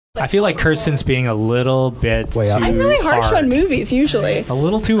I feel like Kirsten's being a little bit too I'm really harsh hard. on movies usually. A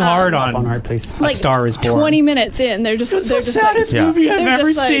little too hard on Art, please. A Star Is Born. 20 minutes in, they're just saddest like, movie I've they're ever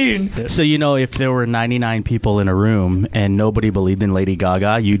just like- seen. So, if there were 99 people in a room and nobody believed in Lady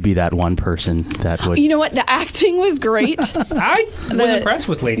Gaga, you'd be that one person that would... You know what? The acting was great. I was impressed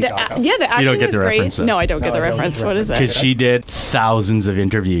with Lady Gaga. Yeah, the acting don't get was the great. reference, though. No, I don't get the reference. What is it? Because she did thousands of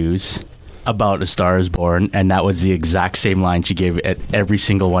interviews about A Star Is Born, and that was the exact same line she gave at every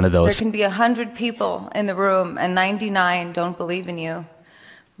single one of There those. can be 100 people in the room and 99 don't believe in you.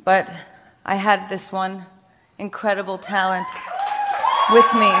 But I had this one incredible talent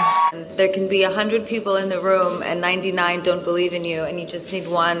with me. There can be 100 people in the room and 99 don't believe in you, and you just need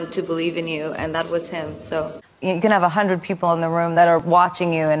one to believe in you, and that was him. So you can have 100 people in the room that are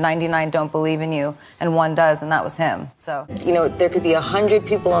watching you and 99 don't believe in you, and one does, and that was him. So, there could be 100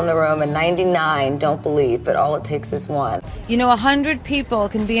 people in the room and 99 don't believe, but all it takes is one. 100 people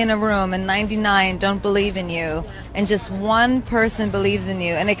can be in a room and 99 don't believe in you, and just one person believes in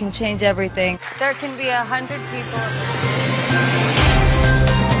you, and it can change everything. There can be 100 people.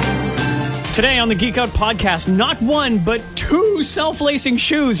 Today on the Geek Out podcast, not one, but two self-lacing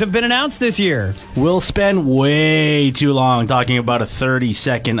shoes have been announced this year. We'll spend way too long talking about a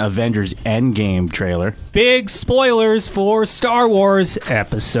 30-second Avengers Endgame trailer. Big spoilers for Star Wars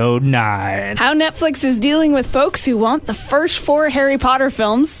Episode 9. How Netflix is dealing with folks who want the first 4 Harry Potter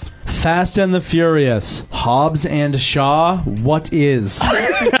films. Fast and the Furious. Hobbs and Shaw. What is?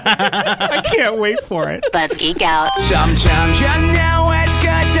 I can't wait for it. Let's geek out. Sometimes you know it's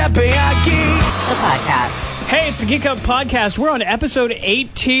good to be a geek. The podcast. Hey, it's the Geek Out podcast. We're on episode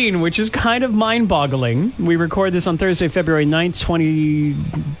 18, which is kind of mind-boggling. We record this on Thursday, February 9th,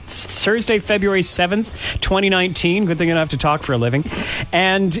 Thursday, February 7th, 2019. Good thing I don't have to talk for a living.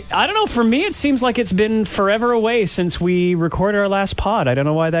 And I don't know, for me, it seems like it's been forever away since we recorded our last pod. I don't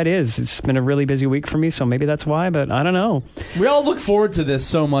know why that is. It's been a really busy week for me, so maybe that's why, but I don't know. We all look forward to this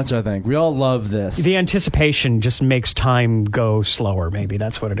so much, I think. We all love this. The anticipation just makes time go slower, maybe.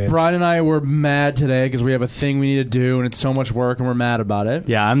 That's what it is. Brian and I were mad today because we have a thing we need to do, and it's so much work, and we're mad about it.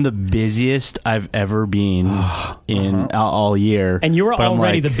 Yeah, I'm the busiest I've ever been in all year. And you were But I'm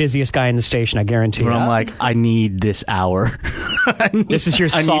already like- the busiest guy in the station, I guarantee. But I'm like, I need this hour. This is your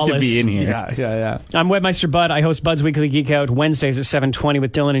I solace. need to be in here. Yeah. I'm Webmeister Bud. I host Bud's Weekly Geek Out Wednesdays at 7:20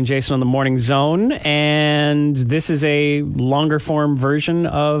 with Dylan and Jason on the Morning Zone. And this is a longer form version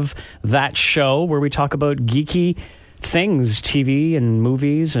of that show where we talk about geeky things, TV and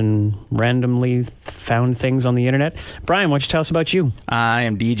movies and randomly found things on the internet. Brian, why don't you tell us about you? I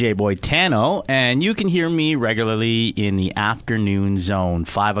am DJ Boy Tano, and you can hear me regularly in the afternoon zone,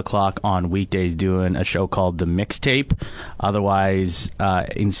 5 o'clock on weekdays, doing a show called The Mixtape. Otherwise,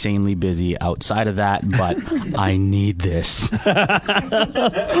 insanely busy outside of that, but I need this.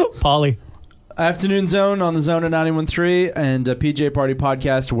 Polly. Afternoon Zone on the Zone at 91.3 and PJ Party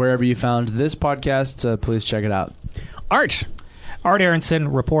Podcast, wherever you found this podcast. Please check it out. Art. Art Aronson,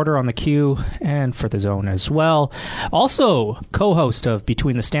 reporter on the Q and for the Zone as well. Also, co-host of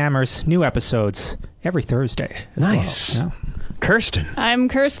Between the Stammers, new episodes every Thursday. Nice. Well, Kirsten. I'm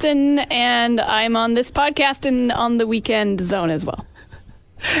Kirsten, and I'm on this podcast and on the Weekend Zone as well.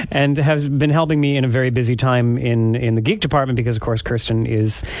 And has been helping me in a very busy time in the geek department because, of course, Kirsten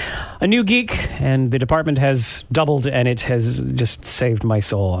is a new geek, and the department has doubled, and it has just saved my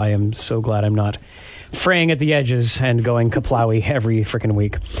soul. I am so glad I'm not fraying at the edges and going kaplowy every freaking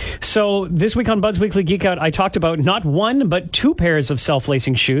week. So this week on Bud's Weekly Geek Out, I talked about not one, but two pairs of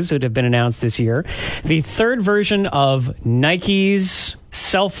self-lacing shoes that have been announced this year. The third version of Nike's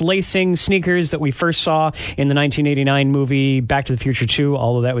self-lacing sneakers that we first saw in the 1989 movie Back to the Future 2,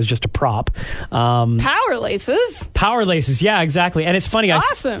 although that was just a prop. Power laces. Power laces, yeah, exactly. And it's funny,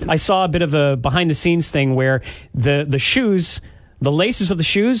 Awesome. I saw a bit of a behind-the-scenes thing where the shoes... The laces of the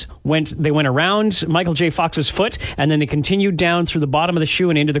shoes went around Michael J. Fox's foot, and then they continued down through the bottom of the shoe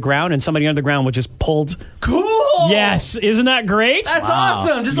and into the ground, and somebody under the ground was just pulled. Cool! Yes, isn't that great? That's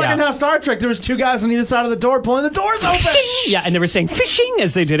awesome! Just like Yeah. in how Star Trek, there was two guys on either side of the door pulling the doors open! Yeah, and they were saying fishing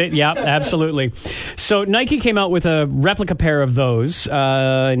as they did it. Yeah, absolutely. So Nike came out with a replica pair of those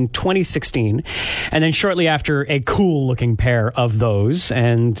in 2016, and then shortly after, a cool-looking pair of those,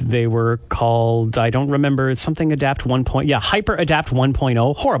 and they were called, I don't remember, something Adapt 1.0. Yeah, Hyper Adapt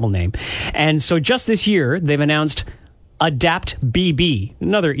 1.0. Horrible name. And so just this year, they've announced Adapt BB,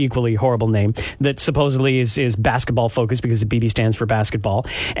 another equally horrible name that supposedly is basketball focused because the BB stands for basketball.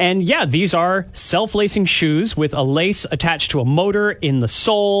 And yeah, these are self-lacing shoes with a lace attached to a motor in the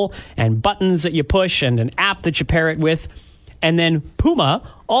sole and buttons that you push and an app that you pair it with. And then Puma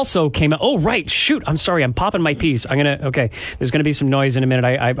also came out. Oh, right. Shoot. I'm sorry. I'm popping my piece. There's going to be some noise in a minute.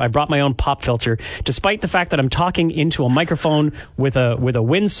 I brought my own pop filter, despite the fact that I'm talking into a microphone with a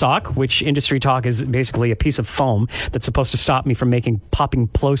windsock, which industry talk is basically a piece of foam that's supposed to stop me from making popping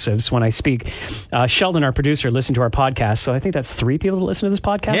plosives when I speak. Sheldon, our producer, listened to our podcast. So I think that's 3 people that listen to this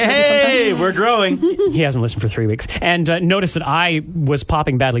podcast. Hey, we're growing. He hasn't listened for 3 weeks. And noticed that I was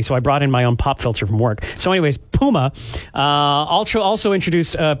popping badly, so I brought in my own pop filter from work. So anyways, Puma also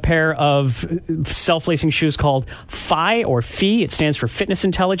introduced a pair of self-lacing shoes called Phi or Phi. It stands for Fitness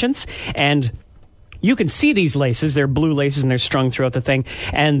Intelligence. And you can see these laces. They're blue laces, and they're strung throughout the thing.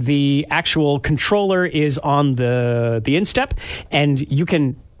 And the actual controller is on the instep, and you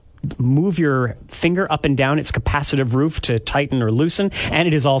can move your finger up and down its capacitive roof to tighten or loosen, and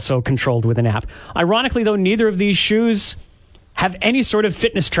it is also controlled with an app. Ironically, though, neither of these shoes have any sort of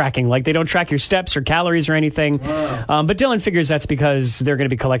fitness tracking, like they don't track your steps or calories or anything. But Dylan figures that's because they're going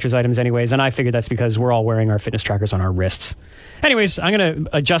to be collector's items anyways, and I figure that's because we're all wearing our fitness trackers on our wrists. Anyways, I'm going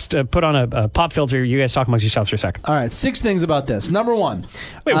to put on a pop filter. You guys talk amongst yourselves for a sec. All right, 6 things about this. Number 1.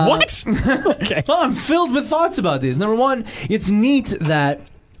 Wait, what? Okay. Well, I'm filled with thoughts about these. Number 1, it's neat that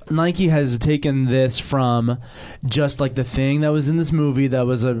Nike has taken this from just like the thing that was in this movie that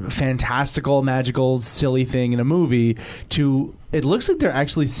was a fantastical, magical, silly thing in a movie to it looks like they're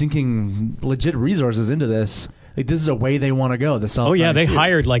actually sinking legit resources into this. Like this is a way they want to go. Oh yeah, they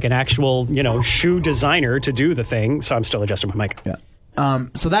hired like an actual, shoe designer to do the thing. So I'm still adjusting my mic. Yeah.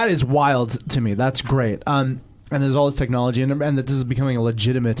 So that is wild to me. That's great. And there's all this technology, and that this is becoming a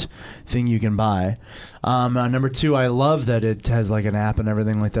legitimate thing you can buy. Number 2, I love that it has like an app and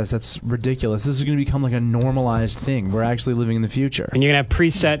everything like this. That's ridiculous. This is going to become like a normalized thing. We're actually living in the future. And you're going to have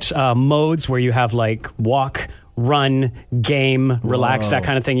preset modes where you have like walk, run, game, relax, that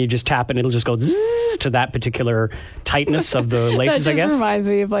kind of thing. You just tap and it'll just go zzz to that particular tightness of the laces, I guess. That just reminds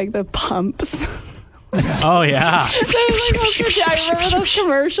me of like the pumps. Oh yeah. I remember those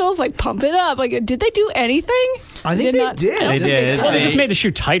commercials, like pump it up. Like, did they do anything? I think they did. They did. Well, they just made the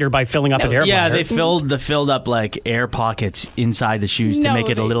shoe tighter by filling up an air Yeah, bladder. they filled up like air pockets inside the shoes to No, make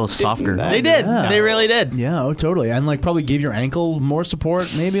it a little they softer. didn't. They did. Yeah. They really did. Yeah, totally. And like probably gave your ankle more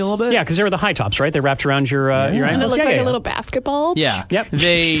support, maybe a little bit. Yeah, because they were the high tops, right? They wrapped around your And ankles. it looked Yeah, like yeah. a little basketball. Yeah. Yep.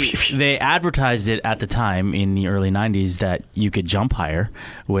 They advertised it at the time in the early 90s that you could jump higher,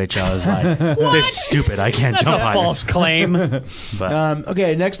 which I was like, this is stupid. I can't That's jump a higher. false claim. But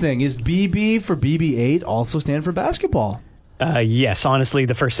Okay, next thing is BB for BB8 also stand for basketball. Yes, honestly,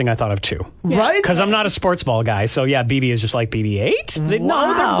 the first thing I thought of too. Right? Because I'm not a sports ball guy, so yeah, BB is just like BB-8. No, they're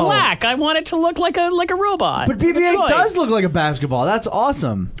Wow. black. I want it to look like a robot. But BB8 does look like a basketball. That's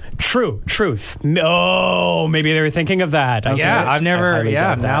awesome. Truth. No, maybe they were thinking of that. Okay. Yeah, I've never. I highly Yeah,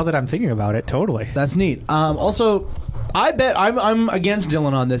 doubt that. now that I'm thinking about it, totally. That's neat. Also, I bet I'm against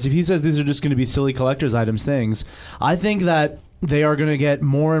Dylan on this. If he says these are just going to be silly collector's items things, I think that they are going to get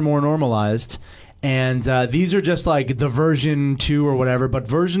more and more normalized. And these are just like the version 2 or whatever, but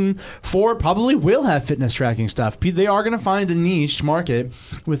version 4 probably will have fitness tracking stuff. They are going to find a niche market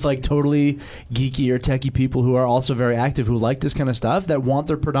with like totally geeky or techie people who are also very active, who like this kind of stuff, that want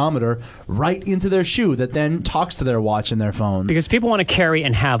their pedometer right into their shoe that then talks to their watch and their phone. Because people want to carry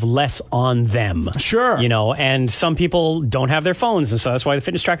and have less on them. Sure. And some people don't have their phones, and so that's why the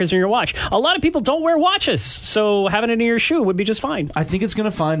fitness tracker's in your watch. A lot of people don't wear watches, so having it in your shoe would be just fine. I think it's going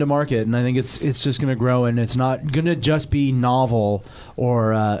to find a market, and I think it's just going to grow, and it's not going to just be novel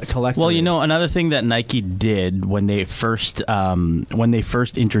or collectible. Well, another thing that Nike did when they first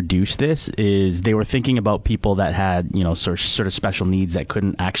introduced this is they were thinking about people that had sort of special needs that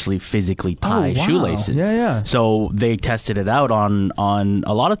couldn't actually physically tie wow. shoelaces. Yeah. So they tested it out on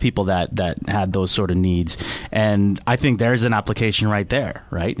a lot of people that had those sort of needs, and I think there's an application right there.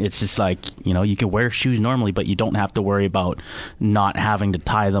 Right? It's just like you can wear shoes normally, but you don't have to worry about not having to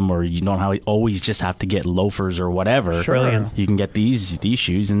tie them, or you don't always just have to get loafers or whatever. Brilliant. You can get these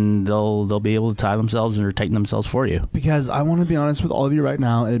shoes and they'll be able to tie themselves or tighten themselves for you. Because I want to be honest with all of you right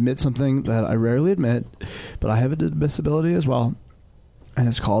now and admit something that I rarely admit, but I have a disability as well, and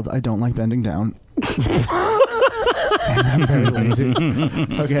it's called I don't like bending down. And I'm very lazy.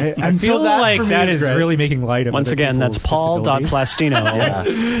 Okay, I feel like that is great. really making light of Once other again, that's people's Paul disabilities.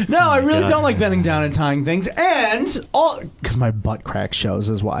 Plastino. No, I really don't like bending down and tying things, and all because my butt crack shows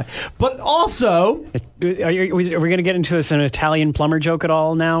is why. But also, Are we going to get into an Italian plumber joke at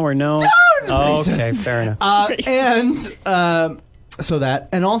all now, or no? it's Oh, racist. okay, fair enough. and So that,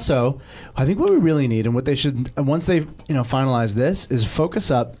 and also, I think what we really need, and what they should, once they finalize this, is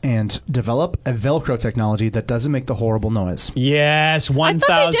focus up and develop a Velcro technology that doesn't make the horrible noise. Yes,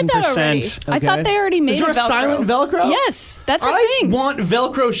 1,000%. I thought they already made Is there a Velcro. silent Velcro? Yes, that's the I thing. want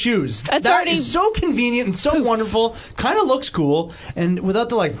Velcro shoes. That's That already- is so convenient and so wonderful. Kind of looks cool, and without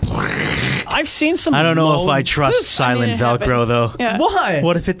the I've seen some. I don't know if I Oof, trust silent it Velcro happened. though. Yeah. Why?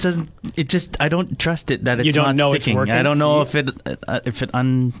 What if it doesn't? It just I don't trust it that it's You don't not know it's sticking. working? I don't know if it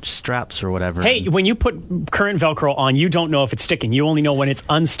unstraps or whatever. Hey, when you put current Velcro on, you don't know if it's sticking. You only know when it's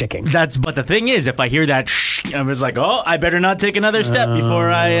unsticking. But the thing is, if I hear that, I was like, oh, I better not take another step before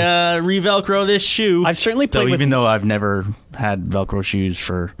I re-Velcro this shoe. I've certainly played with. Even though I've never had Velcro shoes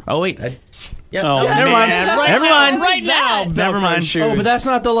for. Oh wait, Oh, no, never mind. man. Never mind. Right now, Never Velcro mind. shoes. Oh, but that's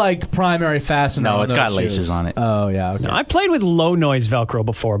not the primary fastener. No, on it's those got shoes. laces on it. Oh yeah. Okay. I played with low noise Velcro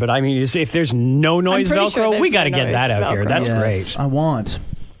before, but I mean, if there's no noise pretty sure Velcro, there's we got to no get noise that out here. Velcro. That's Yes, great. I want.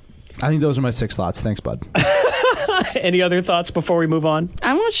 I think those are my 6 thoughts. Thanks, bud. Any other thoughts before we move on?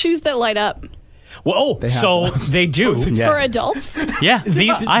 I want shoes that light up. Well, have so those. they do. For adults? Yeah,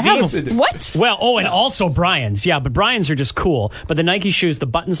 I have them. What? Well, and also Brian's. Yeah, but Brian's are just cool. But the Nike shoes, the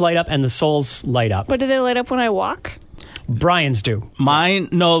buttons light up and the soles light up. But do they light up when I walk? Brian's do. Mine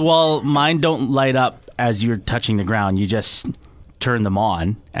don't light up as you're touching the ground. You just turn them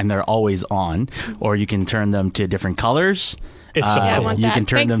on, and they're always on. Or you can turn them to different colors. It's so Yeah, I cool. want You that. can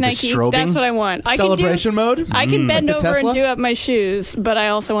turn Thanks, them to Nike. strobing. That's what I want. Celebration mode. I can bend Like the over Tesla? and do up my shoes, but I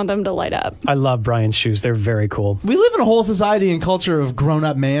also want them to light up. I love Brian's shoes. They're very cool. We live in a whole society and culture of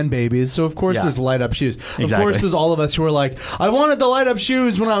grown-up man babies, so of course Yeah. there's light-up shoes. Of Exactly. course there's all of us who are like, I wanted the light-up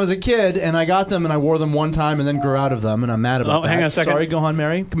shoes when I was a kid, and I got them, and I wore them one time, and then grew out of them, and I'm mad about Oh, that. hang on a second. Sorry, go on,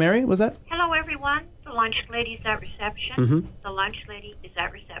 Mary. Mary, was that? Hello, everyone. The lunch lady is at reception. The lunch lady is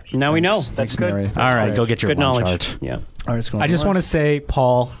at reception. Now we know. Thanks, That's good. Mary. All right, go get your Good lunch, knowledge. Art. Yeah. All right, let's go on. I just want to say,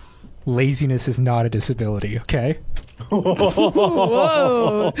 Paul, laziness is not a disability, okay?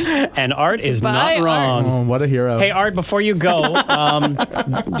 Whoa. And Art is Goodbye, not wrong. Oh, what a hero. Hey Art, before you go,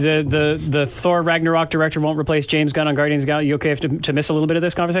 the Thor Ragnarok director won't replace James Gunn on Guardians of the Galaxy. You okay to miss a little bit of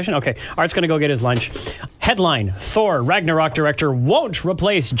this conversation? Okay, Art's going to go get his lunch. Headline: Thor Ragnarok director won't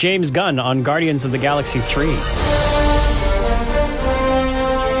replace James Gunn on Guardians of the Galaxy 3.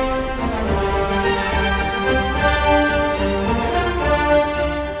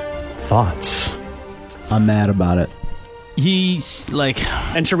 Thoughts? I'm mad about it. He's like,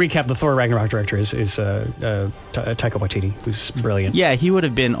 And to recap, the Thor Ragnarok director is Taika Waititi, who's brilliant. yeah, he would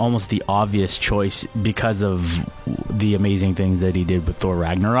have been almost the obvious choice because of the amazing things that he did with Thor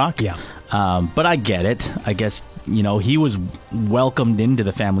Ragnarok. Yeah. But I get it. I guess, he was welcomed into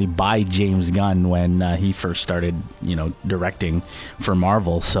the family by James Gunn when he first started, directing for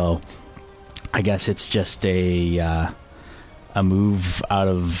Marvel. So I guess it's just a move out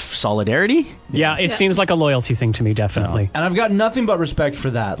of solidarity. Yeah, it seems like a loyalty thing to me, definitely. And I've got nothing but respect for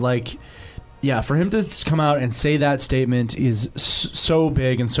that. Like, yeah, for him to come out and say that statement is so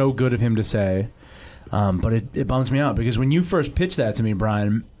big and so good of him to say. But it bums me out because when you first pitched that to me,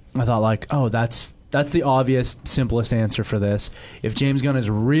 Brian, I thought like, oh, that's the obvious, simplest answer for this. If James Gunn is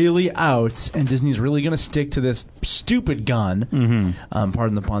really out and Disney's really going to stick to this stupid gun,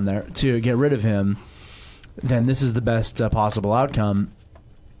 pardon the pun there, to get rid of him, then this is the best possible outcome.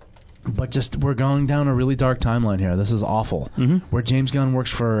 But just we're going down a really dark timeline here. This is awful. Where James Gunn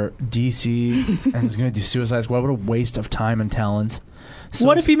works for DC and is going to do Suicide Squad. What a waste of time and talent. So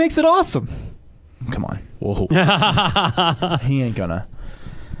What if he makes it awesome? Come on. Whoa. He ain't gonna.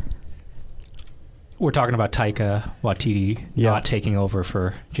 We're talking about Taika Waititi not taking over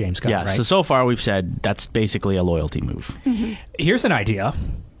for James Gunn, Yeah, right? so far we've said that's basically a loyalty move. Here's an idea.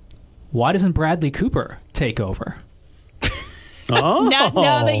 Why doesn't Bradley Cooper take over? Oh.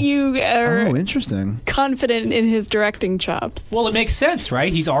 Now that you are Oh, interesting. confident in his directing chops. Well, it makes sense,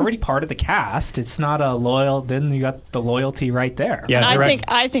 right? He's already part of the cast. It's not a loyal. Then you got the loyalty right there. Yeah, And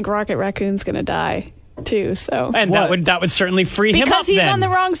I think Rocket Raccoon's going to die too. So and that would certainly free him up. because he's then. on the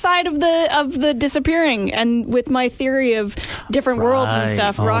wrong side of the disappearing, and with my theory of different worlds and Right.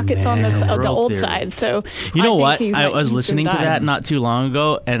 stuff, Oh, Rocket's on man, the world old theory. side. So You know what? think I he was should listening to die. that not too long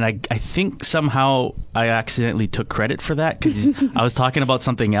ago, and I think somehow I accidentally took credit for that because I was talking about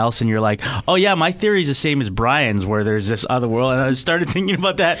something else, and you're like, oh, yeah, my theory is the same as Brian's, where there's this other world. And I started thinking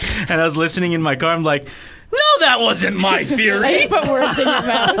about that, and I was listening in my car. I'm like, no, that wasn't my I theory. just put words in your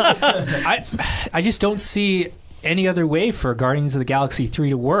mouth. I just don't see any other way for Guardians of the Galaxy 3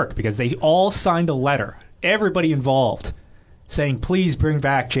 to work because they all signed a letter, everybody involved, saying, please bring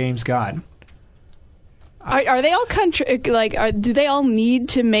back James Gunn. Are they all do they all need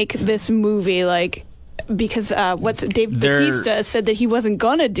to make this movie? Like, because Dave Bautista said that he wasn't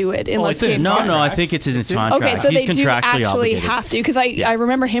gonna do it unless James Gunn. No, I think it's in his contract. Okay, so He's they do contractually actually obligated. have to, because I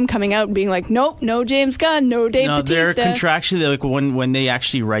remember him coming out and being like, nope, no James Gunn, no Dave They're Bautista. contractually, like, when they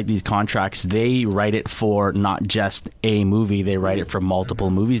actually write these contracts, they write it for not just a movie, they write it for multiple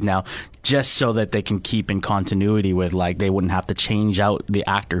movies now, just so that they can keep in continuity with, like, they wouldn't have to change out the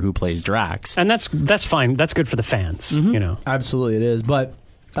actor who plays Drax. And that's fine. That's good for the fans, you know. Absolutely, it is. But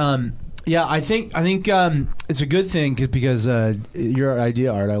yeah, I think it's a good thing because your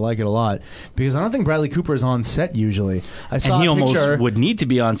idea, Art, I like it a lot, because I don't think Bradley Cooper is on set usually. I saw and he a almost picture, would need to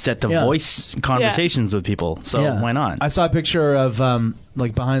be on set to voice conversations with people. So why not? I saw a picture of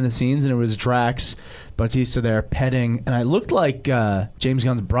like behind the scenes, and it was Drax Bautista there petting, and I looked like James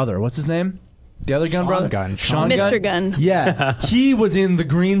Gunn's brother. What's his name? The other Gunn brother? Sean Mr. Gunn. Yeah. He was in the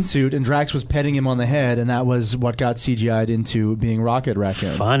green suit, and Drax was petting him on the head, and that was what got CGI'd into being Rocket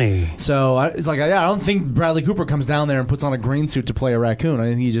Raccoon. Funny. So it's like, I don't think Bradley Cooper comes down there and puts on a green suit to play a raccoon. I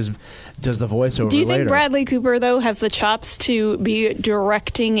think he just does the voiceover. Do you think later. Bradley Cooper, though, has the chops to be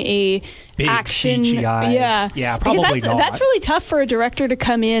directing a Big action? CGI. Yeah, probably because not. That's really tough for a director to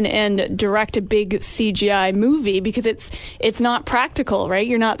come in and direct a big CGI movie, because it's not practical, right?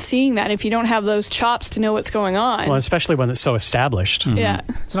 You're not seeing that if you don't have those chops to know what's going on. Well, especially when it's so established. Yeah.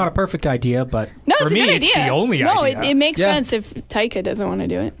 It's not a perfect idea, but No, for it's me, a good idea. it's the only idea. No, it makes sense if Taika doesn't want to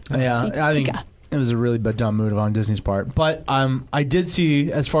do it. Yeah, I think it was a really dumb move on Disney's part. But I did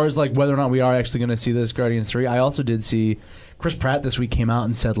see, as far as like whether or not we are actually going to see this Guardians 3, I also did see Chris Pratt this week came out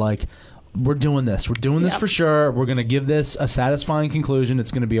and said, like, we're doing this. We're doing this for sure. We're going to give this a satisfying conclusion.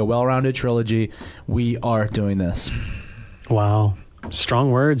 It's going to be a well-rounded trilogy. We are doing this. Wow.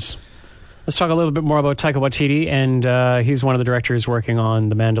 Strong words. Let's talk a little bit more about Taika Waititi, and he's one of the directors working on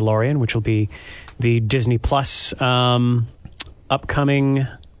The Mandalorian, which will be the Disney Plus upcoming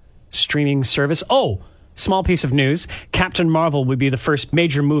streaming service. Oh, small piece of news. Captain Marvel would be the first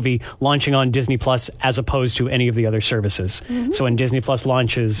major movie launching on Disney Plus as opposed to any of the other services. Mm-hmm. So when Disney Plus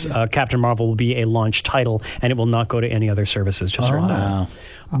launches, Captain Marvel will be a launch title, and it will not go to any other services. Just right now.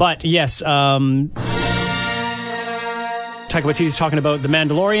 But yes, Taika Waititi's talking about The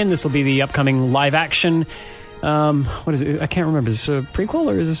Mandalorian. This will be the upcoming live action. What is it? I can't remember. Is this a prequel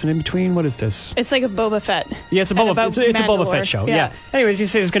or is this an in-between? What is this? It's like a Boba Fett. Yeah, it's a Boba Fett show. Yeah. Anyways, you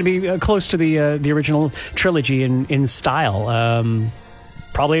say it's going to be close to the original trilogy in style.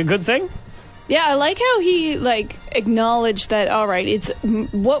 Probably a good thing. Yeah, I like how he acknowledged that. All right, it's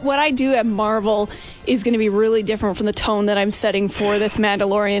what I do at Marvel is going to be really different from the tone that I'm setting for this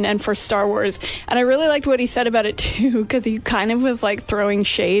Mandalorian and for Star Wars. And I really liked what he said about it too, because he kind of was throwing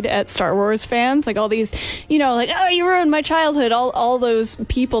shade at Star Wars fans, all these, oh, you ruined my childhood. All those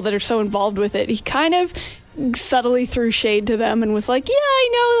people that are so involved with it. He kind of subtly threw shade to them and was like, yeah, I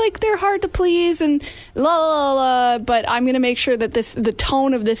know, they're hard to please and la la la, but I'm going to make sure that the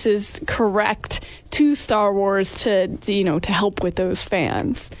tone of this is correct to Star Wars to help with those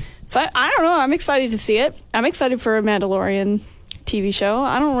fans. So I don't know, I'm excited to see it. I'm excited for a Mandalorian TV show.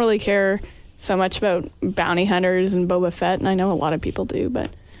 I don't really care so much about bounty hunters and Boba Fett, and I know a lot of people do, but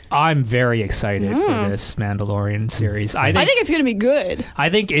I'm very excited for this Mandalorian series. I think it's going to be good. I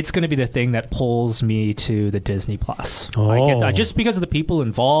think it's going to be the thing that pulls me to the Disney Plus. Oh. I get that. Just because of the people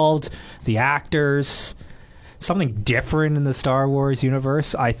involved, the actors, something different in the Star Wars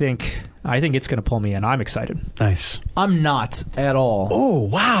universe. I think it's going to pull me in. I'm excited. Nice. I'm not at all. Oh,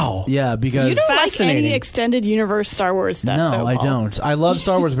 wow. Yeah, because you don't like any extended universe Star Wars stuff. No, though, I Paul. don't. I love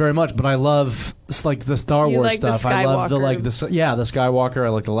Star Wars very much, but I love the Star Wars like the stuff. I love the Skywalker. the Skywalker. I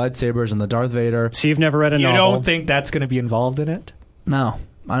like the lightsabers and the Darth Vader. So you've never read a You novel? don't think that's going to be involved in it? No,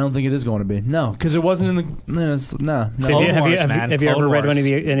 I don't think it is going to be. No, because it wasn't in the. No. So Clone have you Wars, man. ever Clone read Wars.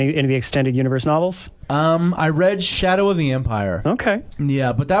 any of the extended universe novels? I read Shadow of the Empire. Okay.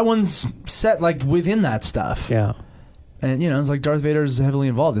 Yeah, but that one's set within that stuff. Yeah. And it's like Darth Vader's heavily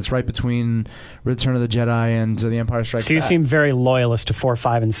involved. It's right between Return of the Jedi and The Empire Strikes Back. So you seem very loyalist to 4,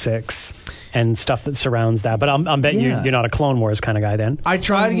 5, and 6 and stuff that surrounds that. But I'm betting you're not a Clone Wars kind of guy then. I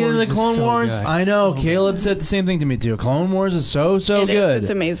tried to get into the Clone Wars. good. I know. Caleb said the same thing to me too. Clone Wars is so It is. good. It's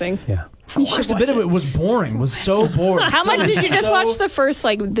amazing. Yeah. I watched a bit of it. Was boring. Was so boring. How much did you just watch the first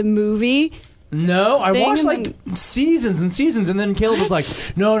the movie? No, I thing watched and seasons and seasons, and then Caleb was like,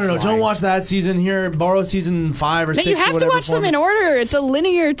 "No, don't watch that season. Here, borrow season 5 or 6 You or have to whatever." watch them in order. It's a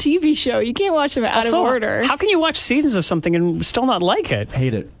linear TV show. You can't watch them out of order. How can you watch seasons of something and still not like it?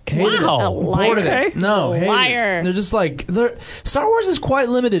 Hate it. Hated Wow. it. A Bored of liar. it. No, hated Liar. it. They're just Star Wars is quite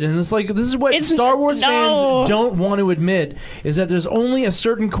limited, and this is what Star Wars fans don't want to admit is that there's only a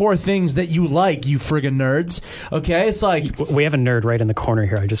certain core things that you like, you friggin' nerds. Okay, it's like We have a nerd right in the corner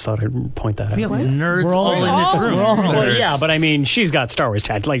here. I just thought I'd point that out. We have nerds We're all all in this room. we're all Well, nerds. yeah, but I mean, she's got Star Wars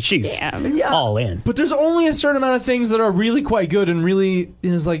tat. Like, she's all in. But there's only a certain amount of things that are really quite good and really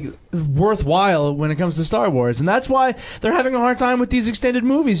is like worthwhile when it comes to Star Wars, and that's why they're having a hard time with these extended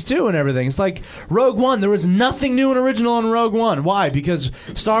movies too and everything. It's like Rogue One. There was nothing new and original in Rogue One. Why? Because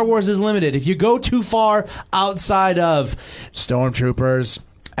Star Wars is limited. If you go too far outside of stormtroopers,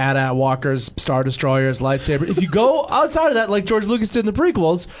 AT-AT walkers, Star Destroyers, lightsaber. If you go outside of that, like George Lucas did in the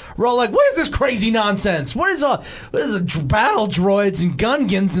prequels, we're all like, what is this crazy nonsense? What is battle droids and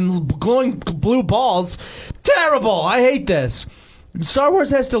Gungans and glowing blue balls? Terrible. I hate this. Star Wars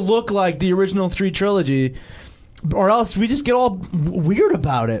has to look like the original 3 trilogy, or else we just get all weird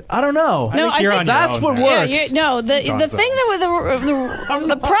about it. I don't know. No, I think that's what works. The thing that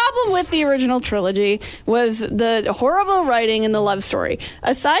the problem with the original trilogy was the horrible writing and the love story.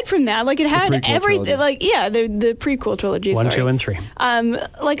 Aside from that, like, it had everything. Like, yeah, the prequel trilogy. 1, 2, and 3.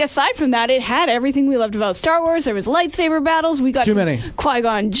 Like, aside from that, it had everything we loved about Star Wars. There was lightsaber battles. We got Too many.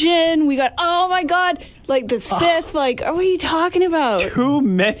 Qui-Gon Jinn. We got, oh my god, like the Sith. Like, what are you talking about? Too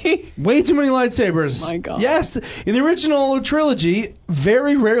many? Way too many lightsabers. My God. Yes, in the original trilogy,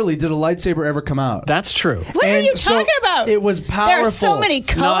 very rarely did a lightsaber ever come out. That's true. What are you talking about? It was powerful. There are so many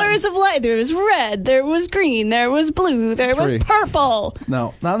colors of light. There was red. There was green. There was blue. There 3. was purple.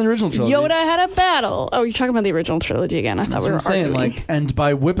 No, not in the original trilogy. Yoda had a battle. Oh, you're talking about the original trilogy again. I thought That's we what were I'm saying. arguing. Like, and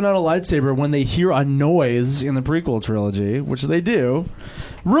by whipping out a lightsaber when they hear a noise in the prequel trilogy, which they do,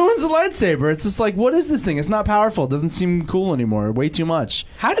 ruins the lightsaber. It's just like, what is this thing? It's not powerful. It doesn't seem cool anymore. Way too much.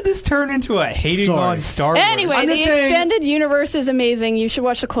 How did this turn into a hating Sorry. on Star Wars? Anyway, I'm the just saying- extended universe is amazing. You should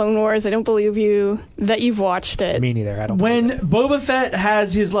watch the Clone Wars. I don't believe you that you've watched it. Me neither. I don't. When Boba Fett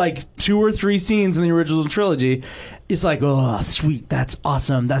has his like 2 or 3 scenes in the original trilogy, it's like, oh, sweet, that's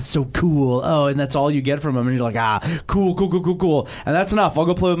awesome, that's so cool. Oh, and that's all you get from him, and you're like, cool, and that's enough. I'll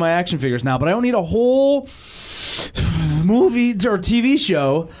go play with my action figures now, but I don't need a whole movie or TV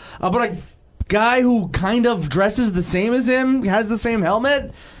show about a guy who kind of dresses the same as him, has the same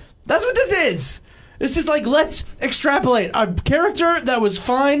helmet. That's what this is. It's just like, let's extrapolate a character that was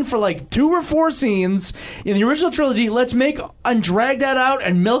fine for like 2 or 4 scenes in the original trilogy. Let's make and drag that out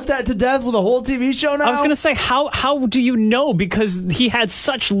and milk that to death with a whole TV show now. I was going to say, how do you know? Because he had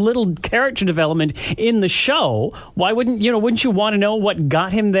such little character development in the show. Why wouldn't you want to know what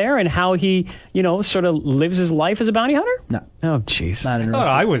got him there and how he, sort of lives his life as a bounty hunter? No. Oh, jeez. Not Oh, interested.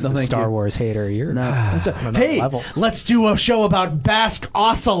 I was No, the thank Star you. Wars hater. You're No. on that Hey, level. let's do a show about Bask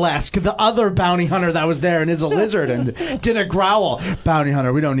Ossalesk, the other bounty hunter that was there and is a lizard and did a growl. Bounty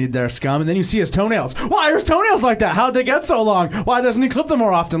hunter, we don't need their scum. And then you see his toenails. Why are his toenails like that? How'd they get so long? Why doesn't he clip them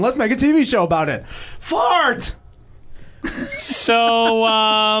more often? Let's make a TV show about it. Fart! So,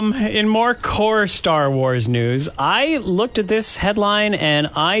 in more core Star Wars news, I looked at this headline and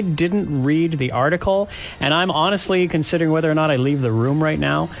I didn't read the article, and I'm honestly considering whether or not I leave the room right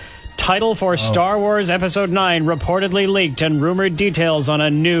now. Title for Star Wars Episode 9 reportedly leaked and rumored details on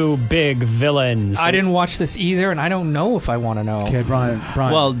a new big villain. So I didn't watch this either, and I don't know if I want to know. Okay, Brian.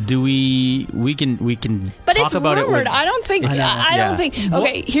 Well, do we can But talk it's about rumored. it. I don't think. I don't think.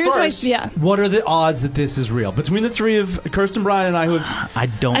 Okay, here's First, what are the odds that this is real? Between the 3 of Kirsten, Brian, and I who have... I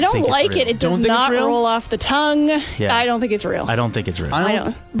don't I don't think like it's real. it. It Don't does think it's not real? roll off the tongue. Yeah. I don't think it's real. I don't think it's real. I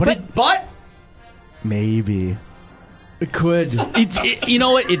don't. But maybe. It could. You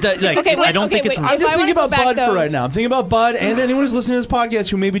know what? Okay, wait, I don't think okay, it's wait. real. I'm just I thinking wanna about go Bud back, for though. right now. I'm thinking about Bud and anyone who's listening to this podcast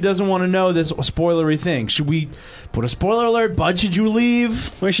who maybe doesn't want to know this spoilery thing. Should we put a spoiler alert? Bud, should you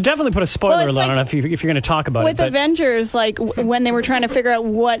leave? we should definitely put a spoiler Well, it's alert like- on it if you're going to talk about With it. But Avengers, like when they were trying to figure out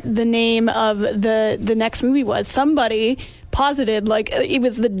what the name of the next movie was, somebody posited, like, it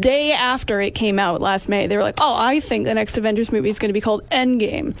was the day after it came out last May. They were like, "Oh, I think the next Avengers movie is going to be called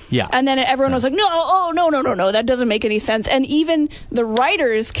Endgame." Yeah. And then everyone was like, "No, that doesn't make any sense." And even the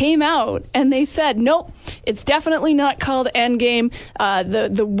writers came out and they said, "Nope, it's definitely not called Endgame.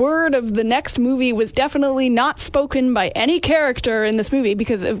 The word of the next movie was definitely not spoken by any character in this movie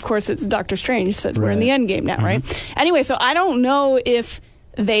because, of course, it's Doctor Strange. So we're in the Endgame now, right?" Anyway, so I don't know if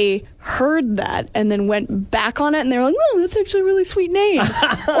they heard that and then went back on it and they were like, "No, that's actually a really sweet name,"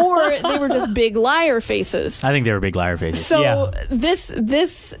 or they were just big liar faces. I think they were big liar faces. So Yeah.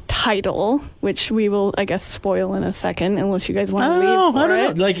 this title, which we will, I guess, spoil in a second, unless you guys want I to don't leave know. for I don't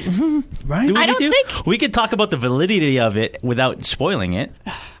it. know. Like, Right? do we I need don't to? think- We could talk about the validity of it without spoiling it.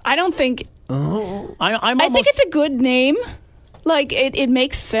 I don't think. I think it's a good name. Like it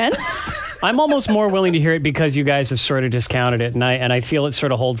makes sense. I'm almost more willing to hear it because you guys have sort of discounted it, and I feel it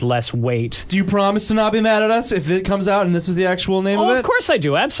sort of holds less weight. Do you promise to not be mad at us if it comes out and this is the actual name Oh, of it? of course I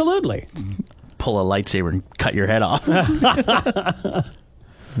do. Absolutely. Pull a lightsaber and cut your head off.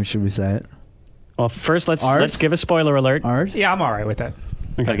 Should we say it? Well, first let's give a spoiler alert. Art? Yeah, I'm all right with that.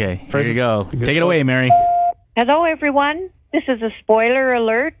 Okay, here First- you go. Take it away, Mary. Hello, everyone. This is a spoiler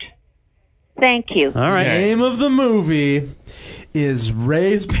alert. Thank you. All right. Name of the movie is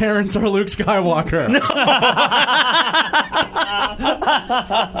Rey's parents are Luke Skywalker.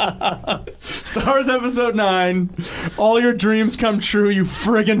 Star Wars Episode 9. All your dreams come true, you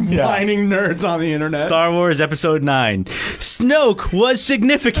friggin' whining nerds on the internet. Star Wars Episode 9. Snoke was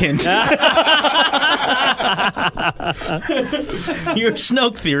significant. Your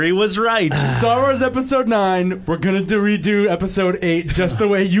Snoke theory was right. Star Wars Episode 9. We're gonna redo Episode 8 just the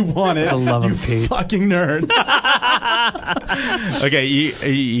way you want it. I love you him, Pete. fucking nerds. Okay,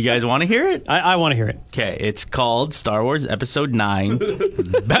 you guys want to hear it? I want to hear it. Okay, it's called Star Wars Episode 9.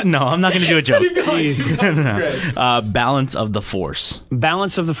 No, I'm not going to do a joke. Balance of the Force.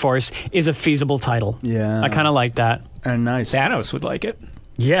 Balance of the Force is a feasible title. Yeah. I kind of like that. And nice. Thanos would like it.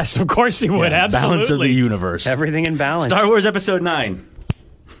 Yes, of course he would. Absolutely. Balance of the universe. Everything in balance. Star Wars Episode 9.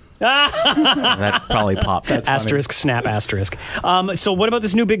 That probably popped. That's asterisk, snap, asterisk. So what about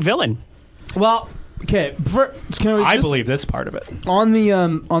this new big villain? Well, okay. I believe this part of it. On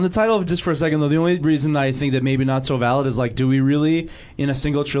the title of just for a second though, the only reason I think that maybe not so valid is like, do we really in a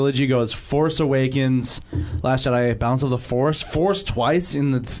single trilogy go as Force Awakens, Last Jedi, Balance of the Force twice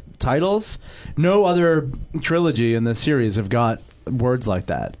in the titles? No other trilogy in the series have got words like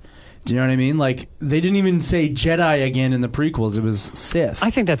that. Do you know what I mean? Like, they didn't even say Jedi again in the prequels. It was Sith.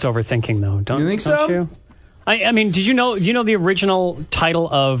 I think that's overthinking, though. Don't you think so? You? I mean, did you know the original title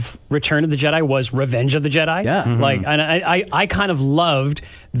of Return of the Jedi was Revenge of the Jedi? Yeah. Mm-hmm. Like, and I kind of loved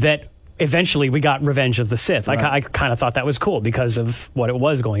that eventually we got Revenge of the Sith. Right. I kind of thought that was cool because of what it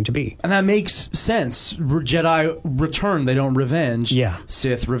was going to be. And that makes sense. Jedi return, they don't revenge. Yeah.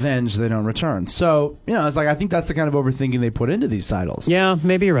 Sith revenge, they don't return. So, it's like, I think that's the kind of overthinking they put into these titles. Yeah,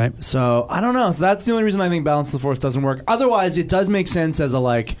 maybe you're right. So, I don't know. So that's the only reason I think Balance of the Force doesn't work. Otherwise, it does make sense as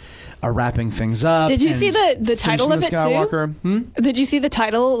a wrapping things up. Did you see the title of it too? Did you see the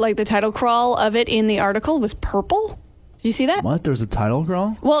title, like the title crawl of it in the article was purple? Did you see that? What? There was a title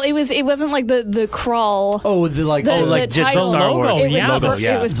crawl? Well, it wasn't like the crawl. Oh, the just title. the Star Wars. logo. It was,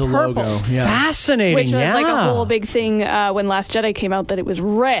 Yeah. it was The purple. logo. Yeah. Fascinating. Which was like a yeah. whole big thing when Last Jedi came out, that it was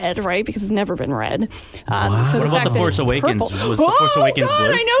red, right? Because it's never been red. So What about fact The that Force it's Awakens? purple- Was The Force Awakens God, blue?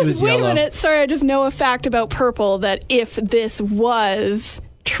 I It know. was Wait yellow. a minute. Sorry, I just know a fact about purple that if this was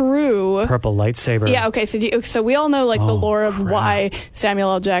true. Purple lightsaber. Yeah, okay, so we all know the lore of why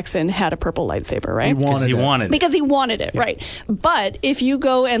Samuel L. Jackson had a purple lightsaber, right? Because he wanted it. Because he wanted it, right. But if you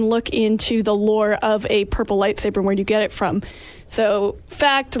go and look into the lore of a purple lightsaber, where do you get it from? So,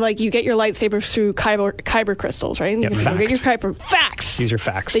 fact, you get your lightsabers through kyber crystals, right? Yep, You fact. get your facts. These are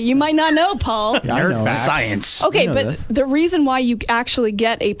facts. That you might not know, Paul. I know. Science. Okay, know but this. the reason why you actually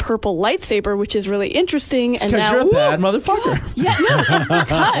get a purple lightsaber, which is really interesting, and Because now you're a bad motherfucker. yeah, no, it's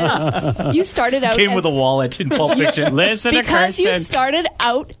because you started out Came as, with a wallet in Pulp Fiction. Listen to because you Kirsten. started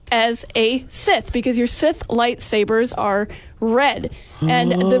out as a Sith, because your Sith lightsabers are red.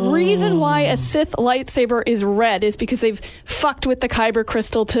 And the reason why a Sith lightsaber is red is because they've fucked with the kyber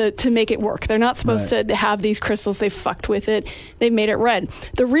crystal to make it work. They're not supposed to have these crystals. They fucked with it. They made it red.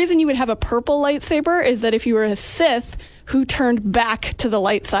 The reason you would have a purple lightsaber is that if you were a Sith who turned back to the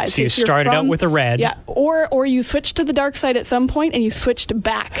light side. So you if you're started out with a red. Yeah, or you switched to the dark side at some point and you switched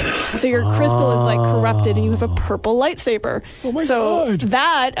back. So your crystal is corrupted and you have a purple lightsaber. Oh my God.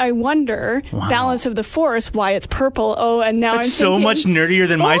 That, I wonder, Balance of the Force, why it's purple. Oh, and now It's I'm so thinking, much nerdier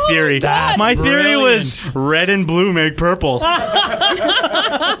than my Oh my theory. God. My theory was red and blue make purple.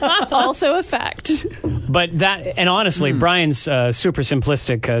 also a fact. But that, and honestly, Brian's super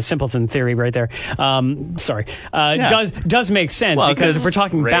simplistic simpleton theory right there, does make sense, Well, because if we're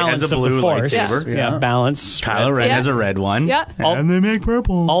talking Rey balance has a of the blue Force, lightsaber. yeah, balance. Kylo Ren Yeah. has a red one. Yeah. And they make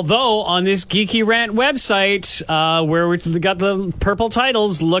purple. Although on this Geeky Rant website, where we got the purple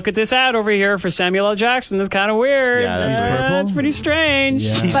titles, look at this ad over here for Samuel L. Jackson. That's kind of weird. Yeah, that's purple. That's pretty strange.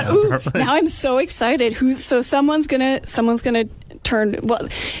 Yeah. But ooh, now I'm so excited. Someone's gonna turn. Well,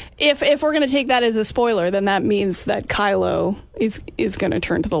 if we're gonna take that as a spoiler, then that means that Kylo is gonna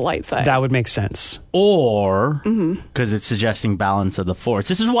turn to the light side. That would make sense. Or, because it's suggesting balance of the Force.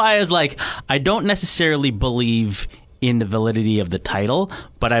 This is why I was like, I don't necessarily believe in the validity of the title,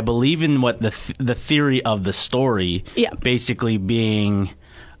 but I believe in what the theory of the story, basically being,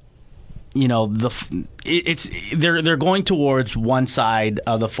 they're going towards one side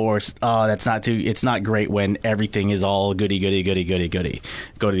of the Force. Oh, it's not great when everything is all goody.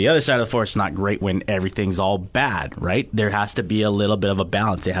 Go to the other side of the Force. It's not great when everything's all bad, right? There has to be a little bit of a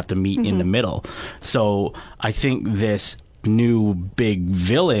balance. They have to meet in the middle. So I think this new big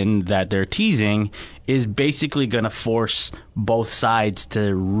villain that they're teasing is basically going to force both sides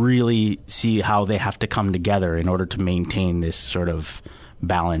to really see how they have to come together in order to maintain this sort of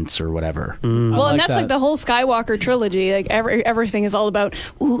balance or whatever. Well, and that's like the whole Skywalker trilogy. Like everything is all about,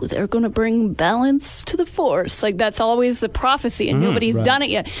 ooh, they're going to bring balance to the Force. Like that's always the prophecy, and nobody's done it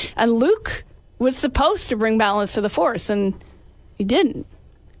yet. And Luke was supposed to bring balance to the Force, and he didn't.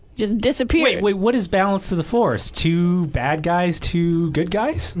 Just disappeared. Wait, what is balance to the Force? Two bad guys, two good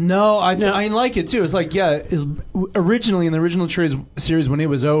guys? No, I like it too. It's like, originally in the original series when it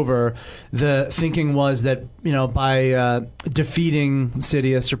was over, the thinking was that, by defeating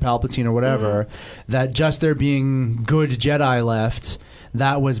Sidious or Palpatine or whatever, that just there being good Jedi left,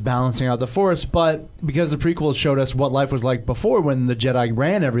 that was balancing out the Force. But because the prequels showed us what life was like before when the Jedi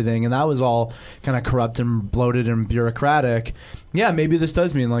ran everything, and that was all kind of corrupt and bloated and bureaucratic, maybe this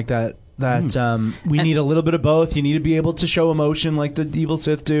does mean like that we need a little bit of both. You need to be able to show emotion like the evil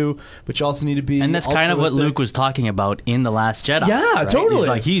Sith do, but you also need to be And that's kind of what Luke was talking about in The Last Jedi. Yeah, right? totally.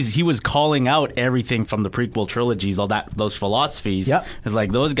 He's like he was calling out everything from the prequel trilogies, those philosophies. Yep. It's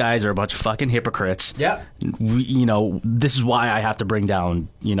like those guys are a bunch of fucking hypocrites. Yeah. This is why I have to bring down,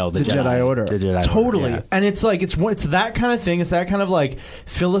 the Jedi Order. The Jedi totally. Order, And it's like it's that kind of thing. It's that kind of like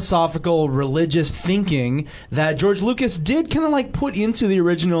philosophical religious thinking that George Lucas did kind of like put into the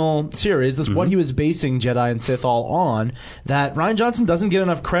original series. That's what he was basing Jedi and Sith all on. That Rian Johnson doesn't get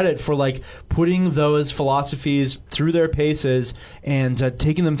enough credit for like putting those philosophies through their paces and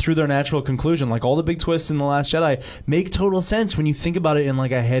taking them through their natural conclusion. Like all the big twists in The Last Jedi make total sense when you think about it in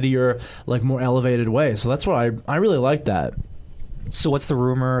like a headier, like more elevated way. So that's what I really like that. So what's the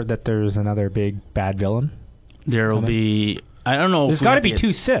rumor that there's another big bad villain? There will be. I don't know. There's got to be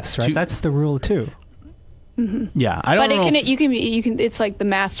two Siths, right? That's the rule too. Yeah, I don't know. But you can. It's like the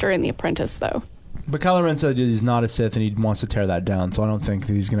Master and the Apprentice, though. But Kylo Ren said he's not a Sith and he wants to tear that down, so I don't think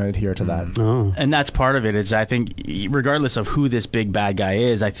he's going to adhere to that. Oh. And that's part of it. Is I think regardless of who this big bad guy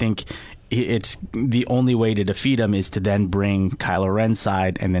is, I think it's the only way to defeat him is to then bring Kylo Ren's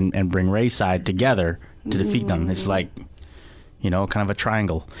side and bring Rey's side together to defeat them. It's like kind of a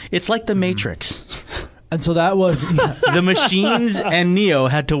triangle. It's like the Matrix. And so that was the machines and Neo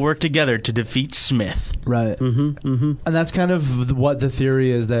had to work together to defeat Smith. Right. And that's kind of what the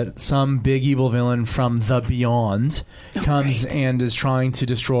theory is, that some big evil villain from the beyond comes and is trying to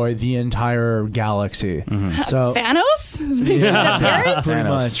destroy the entire galaxy. So Thanos? Yeah. Pretty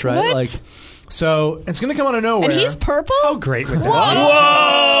much, right? What? Like, so it's going to come out of nowhere. And he's purple? Oh, great with that.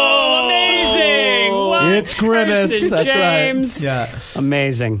 Whoa! Amazing! What? It's Grimace. Kirsten That's James. right. Yeah.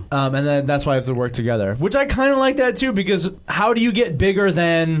 Amazing. And then that's why I have to work together, which I kind of like that too, because how do you get bigger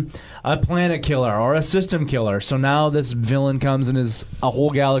than a planet killer or a system killer? So now this villain comes and is a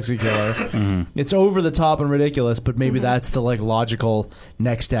whole galaxy killer. It's over the top and ridiculous, but maybe that's the like logical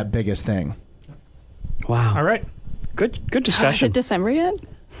next step, biggest thing. Wow. All right. Good Is discussion. it December yet?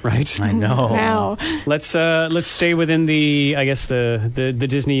 Right. I know. Wow. Let's stay within the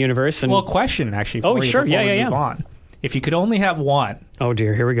Disney universe. And Well, question actually. Oh, For you sure. before Yeah. we move on. If you could only have one, Oh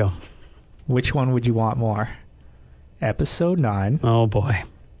dear, here we go. which one would you want more? Episode 9 Oh boy.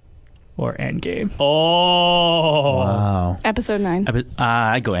 or Endgame? Oh. Wow. Episode 9.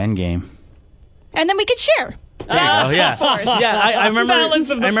 I go Endgame. And then we could share. Yeah. Force. Yeah, I remember.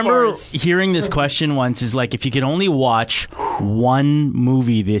 Balance of the I remember Force. hearing this question once. Is like, if you could only watch one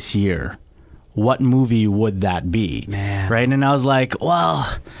movie this year, what movie would that be? Man. Right? And I was like, well,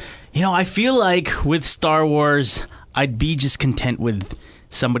 I feel like with Star Wars, I'd be just content with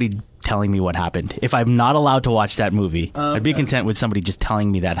somebody telling me what happened. If I'm not allowed to watch that movie, I'd be content with somebody just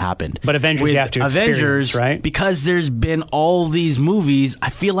telling me that happened. But Avengers, with you have to experience, Avengers, right? Because there's been all these movies, I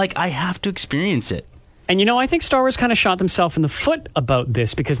feel like I have to experience it. And I think Star Wars kind of shot themselves in the foot about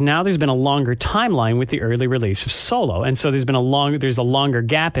this, because now there's been a longer timeline with the early release of Solo, and so there's a longer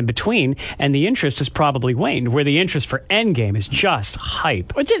gap in between, and the interest has probably waned. Where the interest for Endgame is just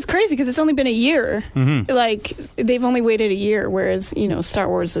hype. Which is crazy because it's only been a year. Like, they've only waited a year, whereas, Star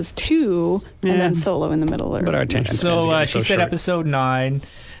Wars is 2 and then Solo in the middle. But our attention So she said short. Episode 9.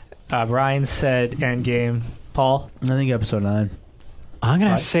 Ryan said Endgame. Paul? I think episode 9. I'm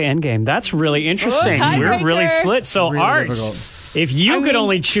gonna have to say Endgame. That's really interesting. We're really tiebreaker. split. So Really Art, difficult. if you could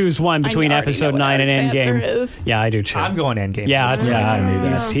only choose one between I already Episode know what 9 and Art's answer Endgame, is. yeah, I do too. I'm going Endgame. Yeah, that's Yeah, I knew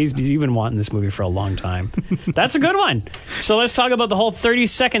that. He's been wanting this movie for a long time. That's a good one. So let's talk about the whole 30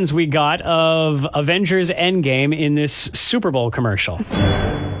 seconds we got of Avengers Endgame in this Super Bowl commercial.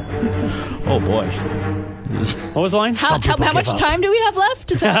 Oh boy. What was the line? How much time do we have left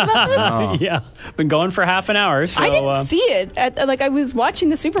to talk about this? Yeah, been going for half an hour. So, I didn't see it. I was watching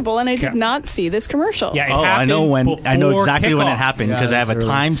the Super Bowl and I did not see this commercial. Yeah, I know exactly when it happened because I have a early.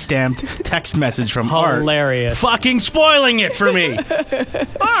 time-stamped text message from Art. Hilarious. Fucking spoiling it for me.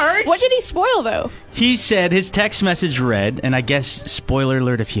 Art. What did he spoil though? He said his text message read, and I guess spoiler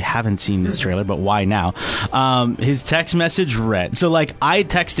alert if you haven't seen this trailer, but why now? His text message read. So like I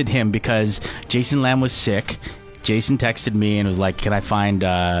texted him because Jason Lamb was sick. Jason texted me and was like, "Can I find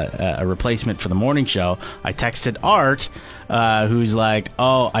a replacement for the morning show?" I texted Art, who's like,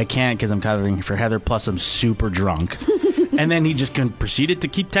 "Oh, I can't because I'm covering for Heather. Plus, I'm super drunk." And then he just proceeded to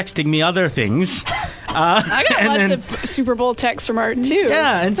keep texting me other things. I got lots of Super Bowl texts from Art too.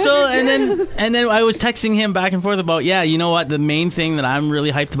 Yeah, and then I was texting him back and forth about, you know what? The main thing that I'm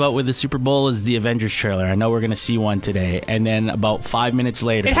really hyped about with the Super Bowl is the Avengers trailer. I know we're going to see one today. And then about 5 minutes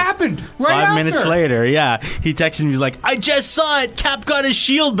later, It happened right 5 after. minutes later, he texted me. He's like, "I just saw it. Cap got his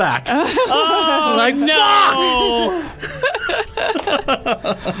shield back." Oh, like, no.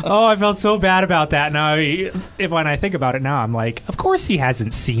 Oh, I felt so bad about that. Now, when I think about it now, I'm like, of course he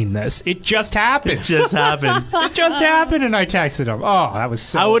hasn't seen this. It just happened. It just happened. It just happened, and I texted him. Oh, that was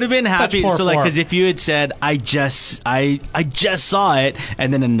so. I would have been happy. such poor So like, form. because if you had said, I just saw it,"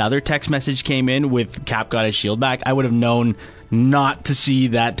 and then another text message came in with Cap got his shield back, I would have known not to see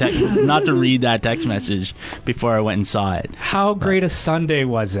that not to read that text message before I went and saw it. How great a Sunday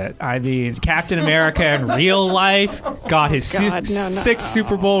was it? I mean, Captain America in real life got his sixth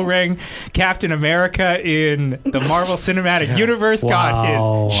Super Bowl ring. Captain America in the Marvel Cinematic Universe got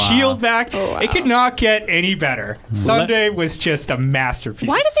his shield back. Oh, wow. It could not get any better. Sunday was just a masterpiece.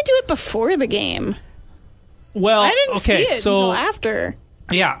 Why did they do it before the game? Well, I didn't see it so until after.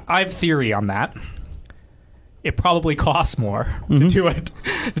 yeah, I have theory on that. It probably costs more to do it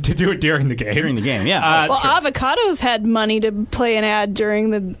during the game. During the game, yeah. Well, Avocados had money to play an ad during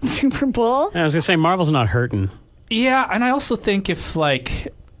the Super Bowl. I was going to say, Marvel's not hurting. Yeah, and I also think if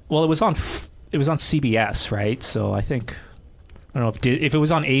it was on CBS, right? So I think I don't know if it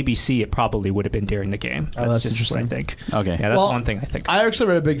was on ABC, it probably would have been during the game. That's just interesting. what I think. Okay. Yeah, that's one thing I think. I actually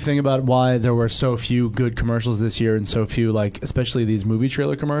read a big thing about why there were so few good commercials this year and so few, especially these movie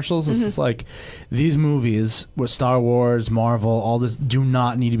trailer commercials. It's just like, these movies with Star Wars, Marvel, all this, do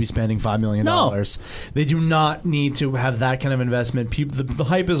not need to be spending $5 million. No. They do not need to have that kind of investment. The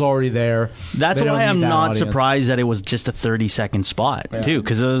hype is already there. That's They don't why need I'm that not audience. surprised that it was just a 30-second spot, too,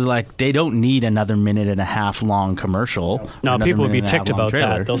 because it was like, they don't need another minute and a half long commercial. No, Another people would be minute and a half ticked long about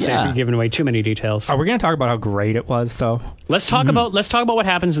trailer. that. They'll say you're giving away too many details. Are we going to talk about how great it was, though? Let's talk about what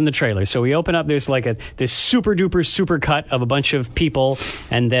happens in the trailer. So we open up. There's like this super duper super cut of a bunch of people,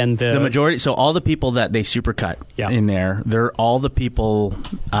 and then the majority. So all the people that they supercut in there, they're all the people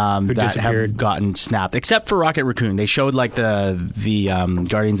that disappeared. have gotten snapped, except for Rocket Raccoon. They showed like the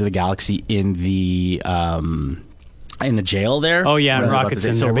Guardians of the Galaxy in the jail there. Oh yeah, and Rocket's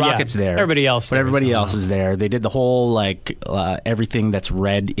in so there. But Rocket's yeah, there. Everybody else, But everybody else is there. They did the whole everything that's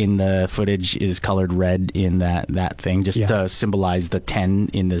red in the footage is colored red in that thing, just to symbolize the 10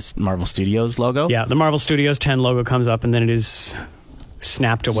 in this Marvel Studios logo. Yeah, the Marvel Studios 10 logo comes up, and then it is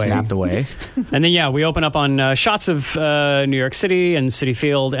snapped away. And then we open up on shots of New York City and Citi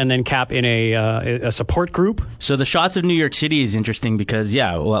Field, and then Cap in a support group. So the shots of New York City is interesting because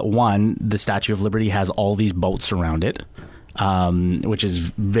one, the Statue of Liberty has all these boats around it, which is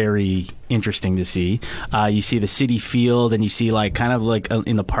very interesting to see. You see the Citi Field, and you see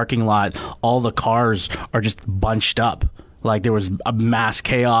in the parking lot, all the cars are just bunched up. Like there was a mass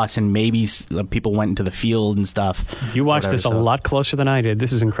chaos, and maybe people went into the field and stuff. You watched this a lot closer than I did.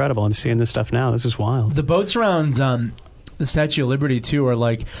 This is incredible. I'm seeing this stuff now. This is wild. The boats around the Statue of Liberty too are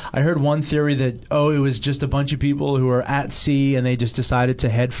like, I heard one theory that it was just a bunch of people who were at sea and they just decided to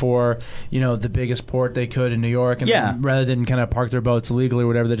head for the biggest port they could in New York, and then, rather than kind of park their boats illegally or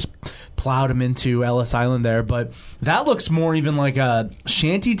whatever, they just plowed them into Ellis Island there. But that looks more even like a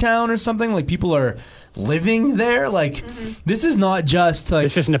shanty town or something. Like people are living there. Like this is not just like,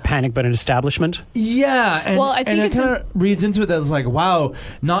 this isn't a panic, but an establishment. Yeah, and, I think it kind of reads into it that it's like, wow,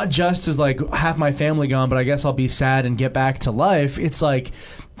 not just is like half my family gone, but I guess I'll be sad and get back to life. It's like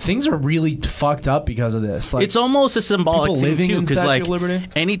things are really fucked up because of this. Like, it's almost a symbolic thing living too, in because Statue of Liberty?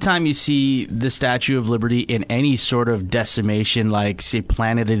 Anytime you see the Statue of Liberty in any sort of decimation, like say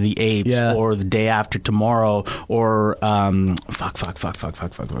Planet of the Apes or The Day After Tomorrow or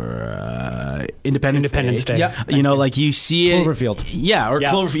Independence Day. Yeah. Like you see it, Cloverfield.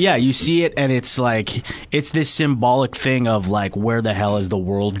 Cloverfield. Yeah, you see it, and it's like it's this symbolic thing of like, where the hell is the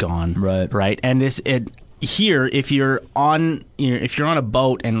world gone? Right. And here, if you're on a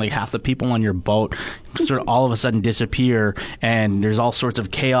boat and like half the people on your boat sort of all of a sudden disappear and there's all sorts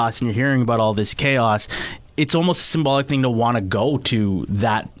of chaos and you're hearing about all this chaos, it's almost a symbolic thing to want to go to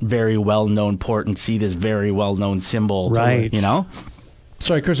that very well-known port and see this very well-known symbol. Right. You know?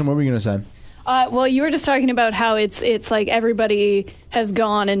 Sorry, Kirsten, what were you going to say? Well, you were just talking about how it's like everybody has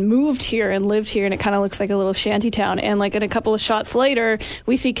gone and moved here and lived here, and it kind of looks like a little shanty town. And like in a couple of shots later,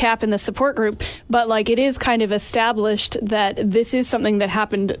 we see Cap in the support group, but like it is kind of established that this is something that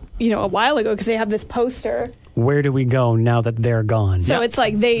happened, a while ago, because they have this poster. Where do we go now that they're gone? So it's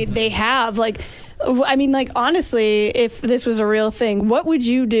like they have like. I mean, like, honestly, if this was a real thing, what would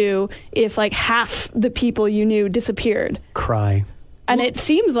you do if like half the people you knew disappeared? Cry. And it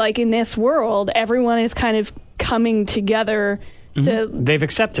seems like in this world, everyone is kind of coming together to They've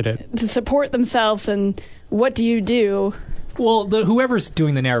accepted it. to support themselves. And what do you do? Well, whoever's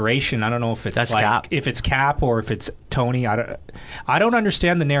doing the narration, I don't know if it's That's like Cap. if it's Cap or if it's Tony. I don't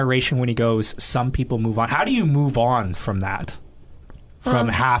understand the narration when he goes, "Some people move on." How do you move on from that? From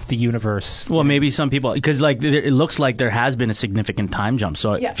half the universe. Well, maybe some people, because like it looks like there has been a significant time jump,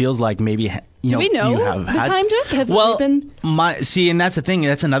 so it feels like maybe Do we know you have the had, time jump? Has well, it been? and that's the thing.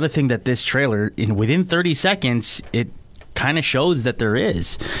 That's another thing that this trailer, within 30 seconds, it kind of shows that there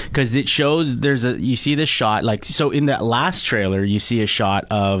is, because it shows you see this shot, like, so in that last trailer you see a shot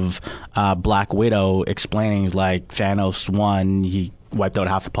of Black Widow explaining like Thanos won, he wiped out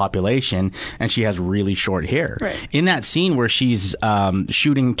half the population, and she has really short hair. Right. In that scene where she's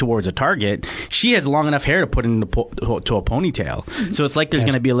shooting towards a target, she has long enough hair to put into to a ponytail. So it's like there's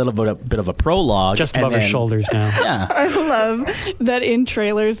going to be a little bit of a prologue. Just above her shoulders now. Yeah. I love that in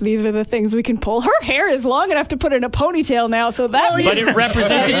trailers, these are the things we can pull. Her hair is long enough to put in a ponytail now, so that... But it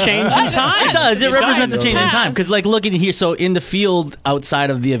represents a change in time. It does. It represents a change in time. Because, like, looking here, so in the field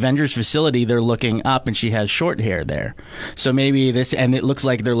outside of the Avengers facility, they're looking up, and she has short hair there. So maybe this... And it looks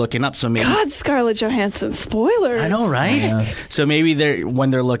like they're looking up, so maybe... God, Scarlett Johansson, spoilers. I know, right? Yeah. So maybe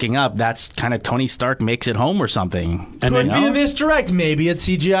when they're looking up, that's kind of Tony Stark makes it home or something. And could be a misdirect. Maybe it's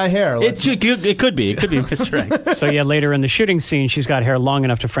CGI hair. It could be. It could be a misdirect. So yeah, later in the shooting scene, she's got hair long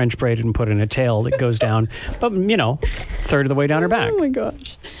enough to French braid it and put in a tail that goes down, but third of the way down her back. Oh my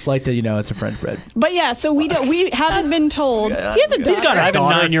gosh! Like that, it's a French bread. But yeah, so we haven't been told. He has a daughter. He's got I have a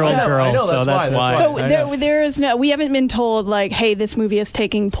 9-year-old girl, I know, so that's why. So there is no. We haven't been told like, hey, this movie is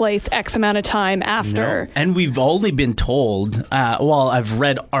taking place X amount of time after. No. And we've only been told. I've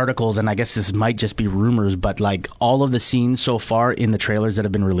read articles, and I guess this might just be rumors, but like all of the scenes so far in the trailers that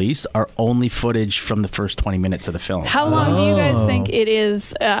have been released are only footage from the first 20 minutes of the film. How long do you guys think it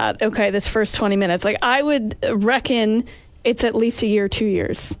is? This first 20 minutes. Like, I would reckon it's at least a year, 2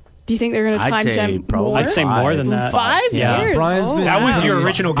 years. Do you think they're going to time jump more? I'd say more than that. 5 years. That was your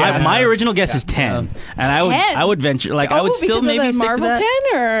original guess. My original guess is 10, and I would venture I would still maybe of the stick Marvel to that.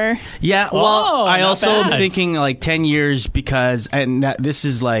 10 or I also am bad. thinking like 10 years because, and this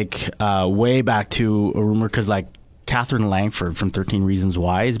is like way back to a rumor, because like Catherine Langford from 13 Reasons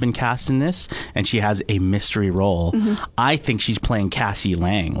Why has been cast in this, and she has a mystery role. I think she's playing Cassie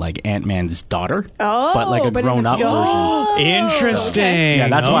Lang, like Ant-Man's daughter, but like a grown-up version. Interesting. Yeah,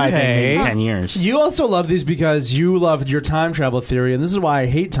 that's why I think maybe 10 years. You also love these because you love your time travel theory, and this is why I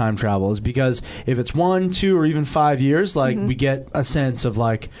hate time travel, is because if it's 1, 2, or even 5 years, like we get a sense of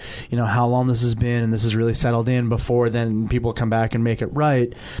like, how long this has been, and this is really settled in before then people come back and make it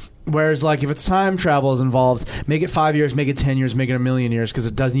right. Whereas, like, if it's time travel is involved, make it 5 years, make it 10 years, make it 1,000,000 years, because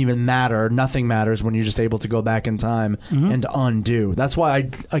it doesn't even matter. Nothing matters when you're just able to go back in time and undo. That's why I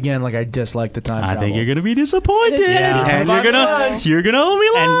dislike the time travel. I think you're gonna be disappointed, Yeah. and you're gonna owe me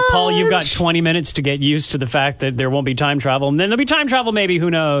lunch. And Paul, you've got 20 minutes to get used to the fact that there won't be time travel, and then there'll be time travel, maybe.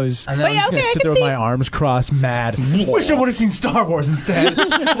 Who knows? And then I'm just going to sit there with my arms crossed, mad. Wish I would have seen Star Wars instead.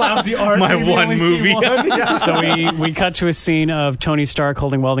 Lousy art. My maybe one only seen movie. one. Yeah. So we cut to a scene of Tony Stark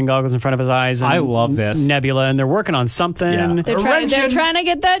holding welding goggles in front of his eyes. And I love this. Nebula, and they're working on something. Yeah. they're trying to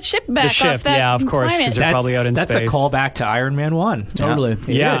get that ship back The ship, off that yeah, of course, planet. because they're probably out in That's space. a callback to Iron Man 1. Totally.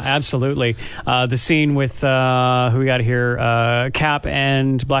 Yeah, is. absolutely. The scene with who we got here, Cap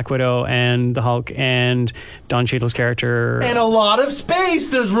and Black Widow and the Hulk and Don Cheadle's character. And a lot of space.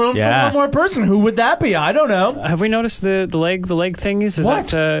 There's room for Yeah. one more person. Who would that be? I don't know. Have we noticed the leg thingies? Is What?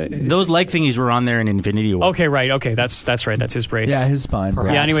 That, Those leg thingies were on there in Infinity War. okay, right. Okay, that's right. That's his brace. Yeah, his spine.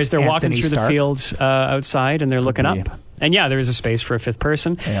 Perhaps. Yeah, anyways, they're walking Anthony through Stark. the fields outside, and they're looking be. up. And yeah, there is a space for a fifth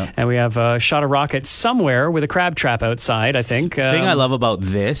person. Yeah. And we have a shot of rocket somewhere with a crab trap outside, I think. The thing I love about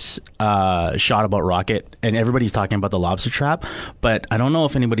this shot about Rocket, and everybody's talking about the lobster trap, but I don't know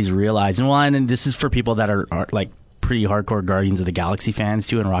if anybody's realizing, and this is for people that are like pretty hardcore Guardians of the Galaxy fans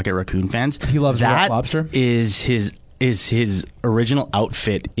too, and Rocket Raccoon fans. He loves that. Lobster. Is his original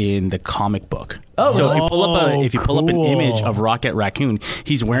outfit in the comic book. Oh, so really? if you pull up an image of Rocket Raccoon,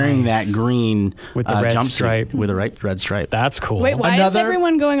 he's wearing that green with the red jumpsuit stripe. with a red stripe. That's cool. Wait, why is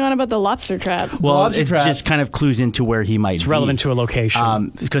everyone going on about the lobster trap? Well, it just kind of clues into where he might be. It's relevant to a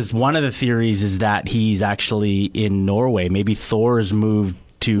location. Because one of the theories is that he's actually in Norway. Maybe Thor's moved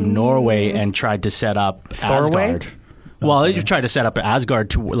to Norway and tried to set up Thorway? Asgard. Well, he tried to set up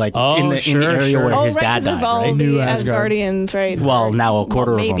Asgard to in the area where his dad died, all right? the Asgardians, right? Well, now a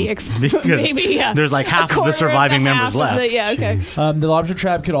quarter of them. Maybe, yeah. There's like half of the surviving members left. Okay. The lobster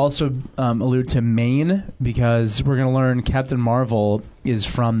trap could also allude to Maine, because we're going to learn Captain Marvel is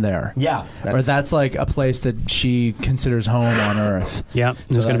from there. Yeah. Or that's like a place that she considers home on Earth. Yeah,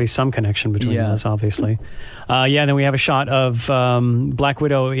 there's going to be some connection between those, obviously. Then we have a shot of Black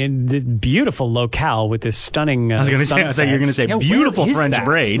Widow in the beautiful locale with this stunning I was going to say, I thought you were going to say beautiful French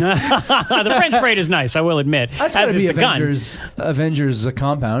braid. The French braid is nice, I will admit. That's going to be Avengers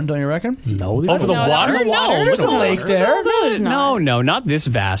compound, don't you reckon? No. Over the water? No. There's a lake there. No, not this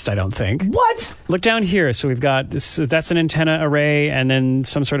vast, I don't think. What? Look down here. So we've got that's an antenna array, and then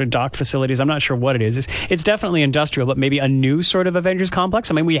some sort of dock facilities. I'm not sure what it is. It's definitely industrial, but maybe a new sort of Avengers complex.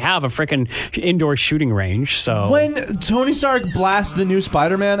 I mean, we have a freaking indoor shooting range. So when Tony Stark blasts the new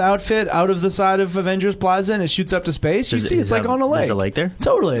Spider-Man outfit out of the side of Avengers Plaza and it shoots up to space, you see it's like on a lake. There's a lake there?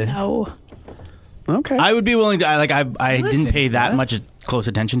 Totally. No. Okay. I would be willing to. I didn't pay that much close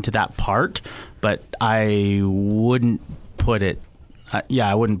attention to that part, but I wouldn't put it.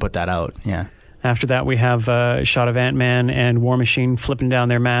 I wouldn't put that out. Yeah. After that, we have a shot of Ant-Man and War Machine flipping down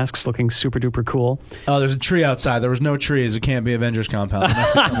their masks, looking super duper cool. Oh, there's a tree outside. There was no trees. It can't be Avengers compound.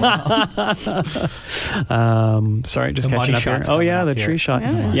 Sorry, just catching up here. Oh, yeah, the tree shot.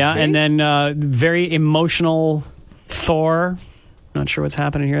 Yeah, tree. and then very emotional Thor. Not sure what's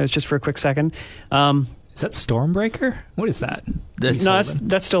happening here. It's just for a quick second. Is that Stormbreaker? What is that?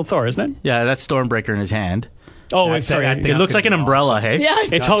 That's still Thor, isn't it? Yeah, that's Stormbreaker in his hand. Oh, sorry. It looks like an umbrella, hey? Yeah,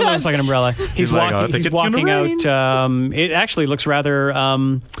 it totally looks like an umbrella. He's like, walking out. It actually looks rather.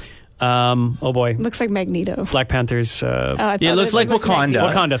 Oh boy, looks like Magneto. Black Panther's. It looks like Wakanda.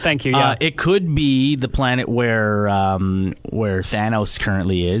 Wakanda, thank you. Yeah, it could be the planet where Thanos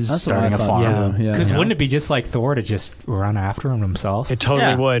currently is, starting a farm. Because wouldn't it be just like Thor to just run after him himself? It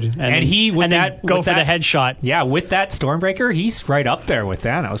totally would. And he go for the headshot. Yeah, with that Stormbreaker, he's right up there with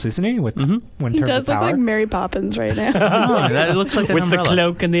Thanos, isn't he? When he does look like Mary Poppins right now. It looks like with the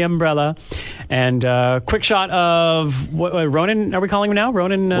cloak and the umbrella. And quick shot of Ronan. Are we calling him now?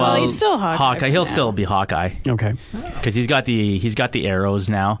 Ronan. He's still Hawkeye. He'll still be Hawkeye. Okay. Because he's got the arrows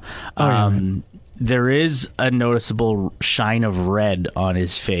now. There is a noticeable shine of red on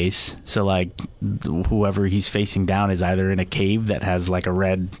his face. So like whoever he's facing down is either in a cave that has like a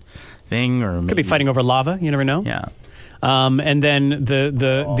red thing, or could be fighting over lava. You never know. Yeah. And then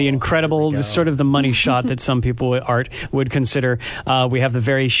the incredible, sort of the money shot that some people would consider. We have the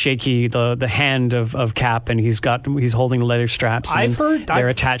very shaky the hand of Cap, and he's holding leather straps. And they're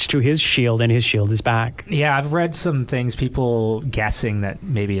attached to his shield, and his shield is back. Yeah, I've read some things. People guessing that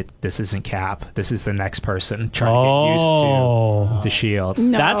maybe this isn't Cap. This is the next person trying to get used to the shield.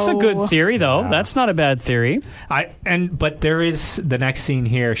 No. That's a good theory, though. Yeah. That's not a bad theory. But there is the next scene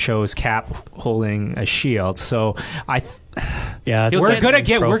here shows Cap holding a shield. So we're gonna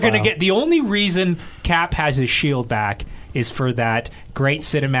get the only reason Cap has his shield back is for that great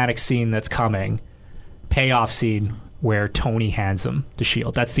cinematic scene that's coming, payoff scene where Tony hands him the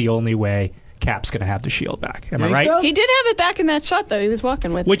shield. That's the only way Cap's gonna have the shield back. Am I right? So? He did have it back in that shot, though. He was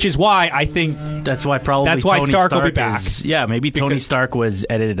walking with it. Which is why I think that's why Tony Stark will be back. Maybe Tony Stark was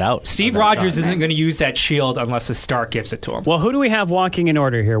edited out. Steve Rogers isn't going to use that shield unless a Stark gives it to him. Well, who do we have walking in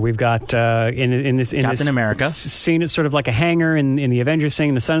order here? We've got in this Captain America scene. It's sort of like a hangar in the Avengers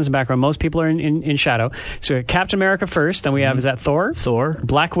thing. The sun's in the background. Most people are in shadow. So Captain America first. Then we have is that Thor,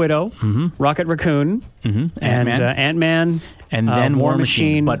 Black Widow, Rocket Raccoon, and Ant-Man. And then War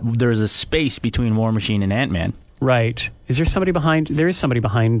Machine. But there's a space between War Machine and Ant-Man. Right. Is there somebody behind? There is somebody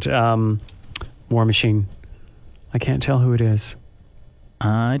behind War Machine. I can't tell who it is.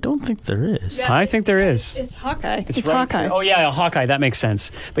 I don't think there is. Yeah, I think there is. It's Hawkeye. It's right Hawkeye. Oh, yeah, Hawkeye. That makes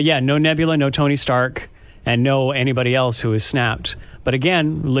sense. But yeah, no Nebula, no Tony Stark, and no anybody else who is snapped. But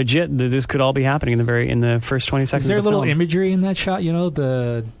again, legit, this could all be happening in the first 20 seconds. Is there of the a little film. imagery in that shot? You know,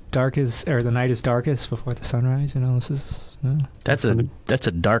 the night is darkest before the sunrise. You know, this is. That's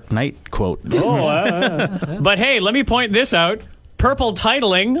a Dark Knight quote. But hey, let me point this out. Purple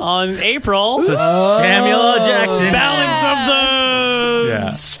titling on April. So Samuel L. Jackson. Balance of the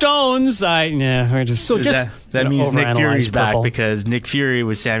stones. We're just So just that means Nick overanalyze Fury's back purple. because Nick Fury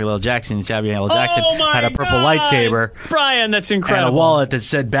was Samuel L. Jackson, and Samuel L. Jackson Oh my had a purple God! lightsaber Brian, that's and incredible. a wallet that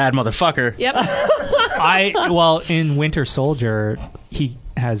said "bad motherfucker." Yep. In Winter Soldier, he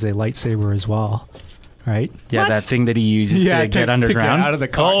has a lightsaber as well, right? Yeah, What? that thing that he uses to get underground. out of the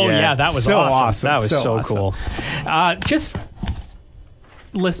car. Oh yeah, that was So awesome. That was so awesome. cool. Just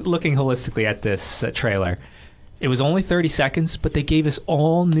looking holistically at this trailer, it was only 30 seconds, but they gave us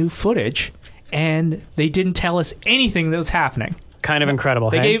all new footage, and they didn't tell us anything that was happening. Kind of incredible.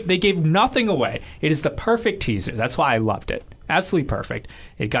 They gave nothing away. It is the perfect teaser. That's why I loved it. Absolutely perfect.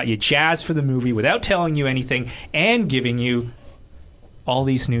 It got you jazzed for the movie without telling you anything and giving you all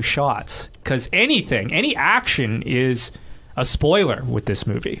these new shots. Because any action is a spoiler with this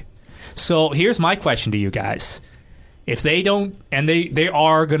movie. So here's my question to you guys. If they don't, and they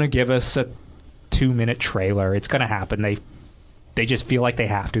are going to give us a 2-minute trailer, it's going to happen. They just feel like they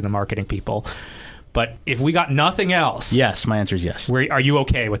have to, the marketing people. But if we got nothing else, Yes, my answer is yes. are you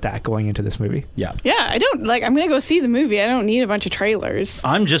okay with that going into this movie? Yeah. Yeah, I'm going to go see the movie. I don't need a bunch of trailers.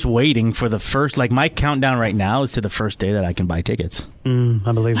 I'm just waiting for the first. My countdown right now is to the first day that I can buy tickets.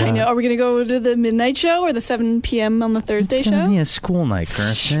 I believe that. I know. Are we going to go to the midnight show or the 7 p.m. on the Thursday It's gonna show? be a school night,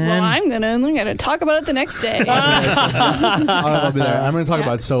 Kirsten. Well, I'm gonna talk about it the next day. I'll be there. I'm going to talk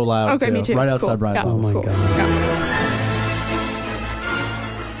about it so loud. Okay, too. me too. Right outside Cool. Brian's Yeah. Oh my Cool. God.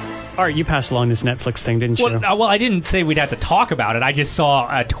 Art, you passed along this Netflix thing, didn't you? Well, I didn't say we'd have to talk about it. I just saw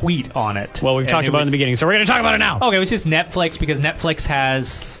a tweet on it. Well, we've talked about it in the beginning, so we're going to talk about it now. Okay, it was just Netflix because Netflix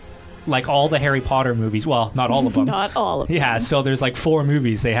has all the Harry Potter movies. Well, not all of them. Not all of them. Yeah, so there's 4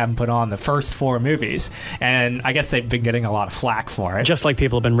 movies they haven't put on, the first 4 movies. And I guess they've been getting a lot of flack for it. Just like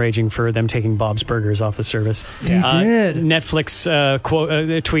people have been raging for them taking Bob's Burgers off the service. They did. Netflix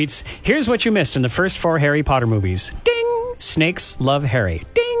tweets, here's what you missed in the first 4 Harry Potter movies. Ding! Snakes love Harry.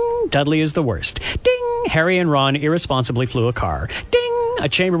 Ding! Dudley is the worst. Ding! Harry and Ron irresponsibly flew a car. Ding! A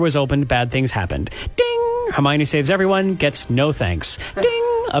chamber was opened, bad things happened. Ding! Hermione saves everyone, gets no thanks. Ding!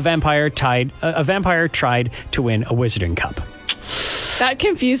 A vampire tried to win a Wizarding Cup. That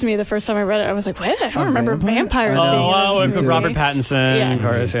confused me the first time I read it. I was like, what? I don't remember vampires being in this movie. Robert Pattinson, Yeah. of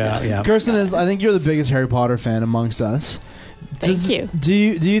course, yeah. Kirsten I think you're the biggest Harry Potter fan amongst us. Thank you. Do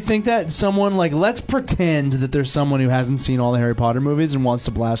you think that someone let's pretend that there's someone who hasn't seen all the Harry Potter movies and wants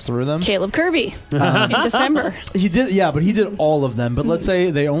to blast through them? Caleb Kirby in December. He did, yeah, but he did all of them. But let's say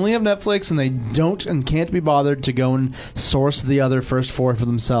they only have Netflix and they don't and can't be bothered to go and source the other first 4 for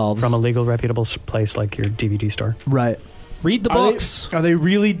themselves From a legal, reputable place like your DVD store. right. Read the books. Are they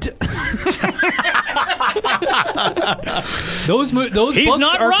really? Those He's books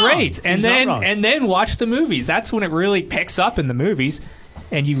not are wrong. great. He's not wrong. And then watch the movies. That's when it really picks up in the movies.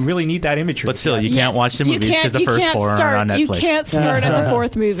 And you really need that imagery. But still, you can't watch the movies because the first 4 are on Netflix. You can't start at the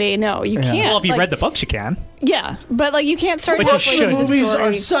 4th movie. No, you can't. Well, if you read the books, you can. Yeah, but you can't start. But you halfway should. through the Movies story.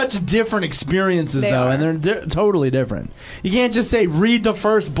 are such different experiences, They though, are. and they're totally different. You can't just say read the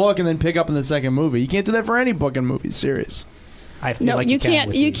first book and then pick up in the second movie. You can't do that for any book and movie series. I feel No, like you can can't.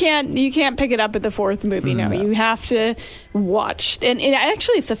 with You these. can't pick it up at the 4th movie. No, you have to watch. And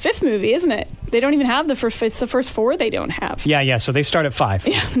actually, it's the 5th movie, isn't it? They don't even have the first. It's the first 4 they don't have. Yeah, so they start at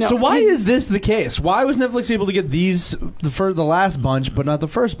 5. No. So why is this the case? Why was Netflix able to get these the last bunch, but not the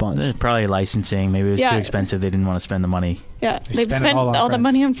first bunch? Probably licensing. Maybe it was Yeah. too expensive. They didn't want to spend the money. Yeah, they've spent it spent all on all the Friends.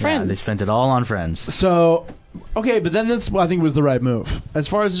 money on Yeah, Friends. they spent it all on Friends. So, okay, but then that's I think was the right move as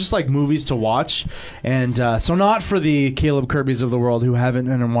far as just movies to watch, and so not for the Caleb Kirbys of the world who haven't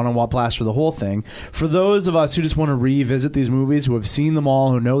and want to blast for the whole thing. For those of us who just want to revisit these movies, who have seen them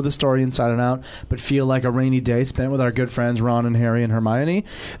all, who know the story inside and out, but feel like a rainy day spent with our good friends Ron and Harry and Hermione,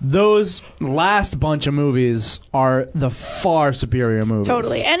 those last bunch of movies are the far superior movies.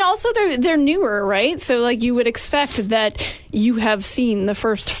 Totally, and also they're newer, right? So you would expect that you have seen the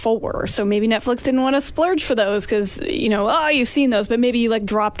first 4, so maybe Netflix didn't want to splurge for those because you've seen those, but maybe you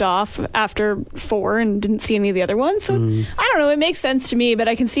dropped off after 4 and didn't see any of the other ones. So I don't know, it makes sense to me, but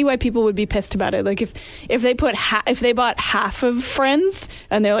I can see why people would be pissed about it. If they put if they bought half of Friends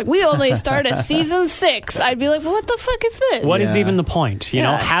and they're we only start at season 6, I'd be like, well, what the fuck is this? What is even the point? You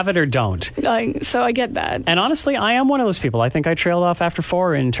know, Yeah. have it or don't. So I get that. And honestly, I am one of those people. I think I trailed off after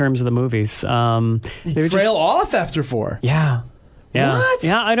 4 in terms of the movies. They were Trail off after 4. Yeah. What?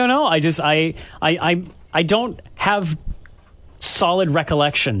 Yeah, I don't know. I don't have solid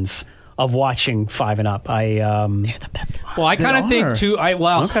recollections of watching 5 and up. They're the best one. Well, I kind of think, too. I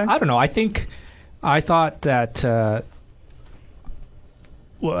don't know. I thought that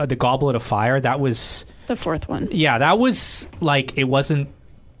the Goblet of Fire, that was... The 4th one. Yeah, that was, it wasn't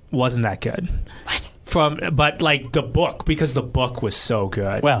that good. What? but like the book, because the book was so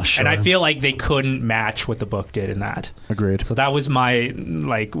good. Well, sure. And I feel like they couldn't match what the book did in that. Agreed. So that was my,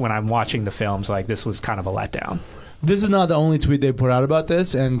 like, when I'm watching the films, like, this was kind of a letdown. This is not the only tweet they put out about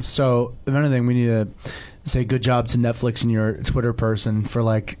this, and so if anything, we need to say good job to Netflix and your Twitter person for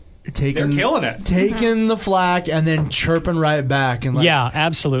like They're killing it. taking the flack and then chirping right back. And like, yeah,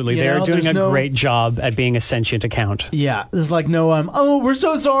 absolutely. They're doing a great job at being a sentient account. Yeah, there's like no oh, we're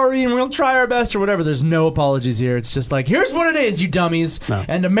so sorry and we'll try our best or whatever. There's no apologies here. It's just like, here's what it is, you dummies. No.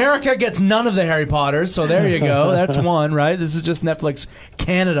 And America gets none of the Harry Potters, so there you go. That's one, right? This is just Netflix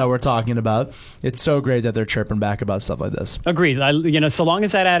Canada we're talking about. It's so great that they're chirping back about stuff like this. Agreed. So long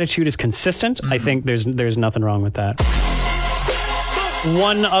as that attitude is consistent, I think there's nothing wrong with that.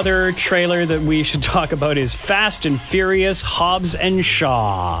 One other trailer that we should talk about is Fast and Furious Hobbs and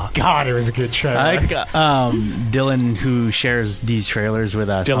Shaw. God, it was a good trailer. Dylan, who shares these trailers with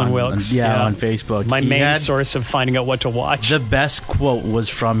us. Dylan Wilkes. On Facebook. My main source of finding out what to watch. The best quote was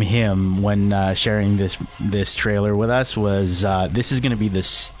from him when sharing this trailer with us was, this is going to be the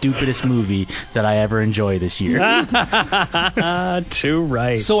stupidest movie that I ever enjoy this year. Too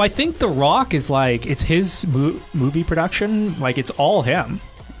right. So I think The Rock is like, it's his movie production. Like, it's all him.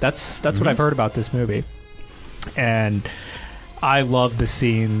 That's what I've heard about this movie. And I love the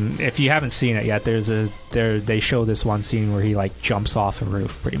scene. If you haven't seen it yet, they show this one scene where he like jumps off a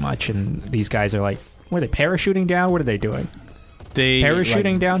roof pretty much, and these guys are like, were they parachuting down? What are they doing? They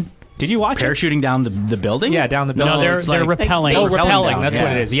parachuting down? Did you watch parachuting down the building? Yeah, down the building. No, they're rappelling. Oh, rappelling. That's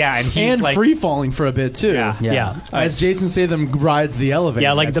what it is. Yeah, and he's like free falling for a bit too. Yeah. As Jason Statham rides the elevator.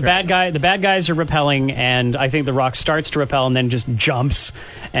 Yeah, like the bad guys are rappelling, and I think The Rock starts to rappel and then just jumps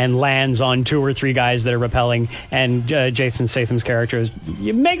and lands on 2 or 3 guys that are rappelling, and Jason Statham's character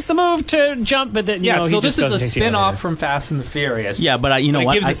makes the move to jump, but then so this is a spin-off from Fast and the Furious. Yeah, but you know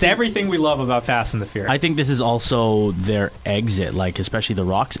what? It gives us everything we love about Fast and the Furious. I think this is also their exit, like especially The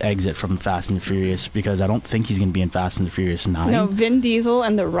Rock's exit from Fast and the Furious, because I don't think he's going to be in Fast and the Furious 9. No, Vin Diesel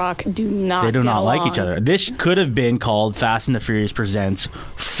and The Rock do not. They do not along. like each other. This could have been called Fast and the Furious presents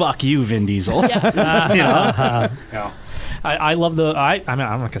 "Fuck You, Vin Diesel." Yeah. I love the. I mean,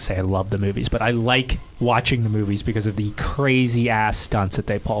 I'm not gonna say I love the movies, but I like watching the movies because of the crazy ass stunts that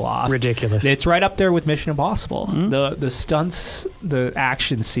they pull off. Ridiculous. It's right up there with Mission Impossible. The stunts, the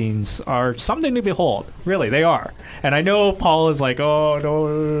action scenes are something to behold. Really, they are. And I know Paul is like, oh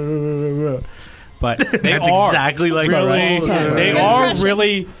no. But they That's are exactly like really, right. they are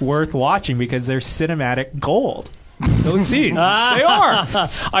really worth watching because they're cinematic gold. Those scenes, they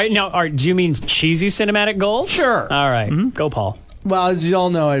are. Do you mean cheesy cinematic gold? Sure. All right, go Paul. Well, as you all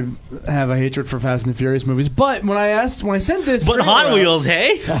know, I have a hatred for Fast and the Furious movies. But when I sent this, but Hot Wheels,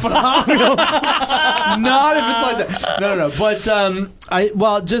 hey, but Hot Wheels, not if it's like that. No. But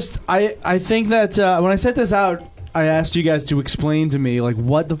I think that when I sent this out, I asked you guys to explain to me, like,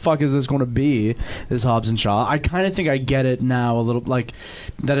 what the fuck is this going to be, this Hobbs and Shaw? I kind of think I get it now a little, like,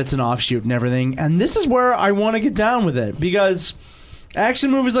 that it's an offshoot and everything. And this is where I want to get down with it, because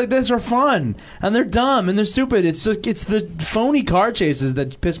action movies like this are fun, and they're dumb, and they're stupid. It's the phony car chases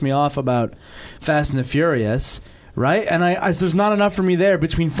that piss me off about Fast and the Furious. Right? And there's not enough for me there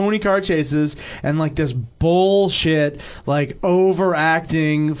between phony car chases and like this bullshit, like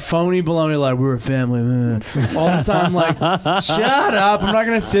overacting, phony baloney, like we're a family, all the time. Like, shut up. I'm not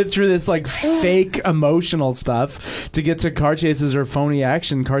going to sit through this like fake emotional stuff to get to car chases or phony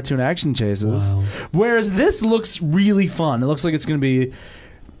cartoon action chases. Wow. Whereas this looks really fun. It looks like it's going to be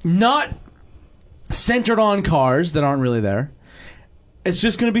not centered on cars that aren't really there. It's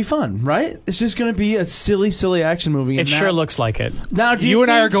just going to be fun, right? It's just going to be a silly, silly action movie. It sure looks like it. Now, you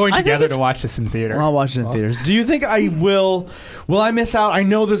and I are going together to watch this in theater. I'll watch it in theaters. Do you think I will? Will I miss out? I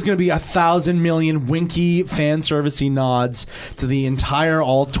know there's going to be 1,000 million winky, fan servicey nods to the entire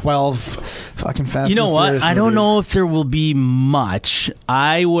all 12 fucking Fast. You know and what? Furious I don't movies. know if there will be much.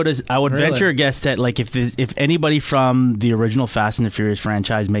 I would Really? venture a guess that like if anybody from the original Fast and the Furious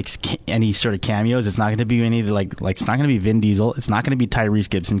franchise makes any sort of cameos, it's not going to be any like it's not going to be Vin Diesel. It's not going to be Tyrese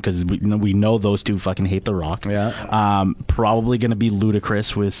Gibson because we know those two fucking hate The Rock. Yeah. Probably going to be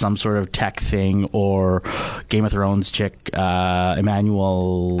Ludacris with some sort of tech thing or Game of Thrones chick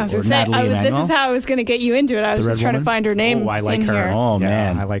Emmanuel or Natalie Emmanuel. This is how I was going to get you into it. I was just trying to find her name. Oh, I like in her. Here. Oh Yeah,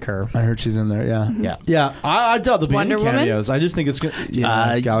 man, I like her. I heard she's in there. Yeah. yeah. I doubt there'll be Wonder any Woman? cameos. I just think it's going to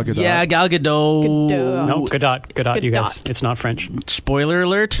Gal Gadot. Yeah, Gal Gadot. Gadot. No, Godot, you guys. Godot. It's not French. Spoiler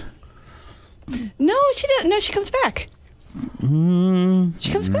alert. No, she didn't. No, she comes back.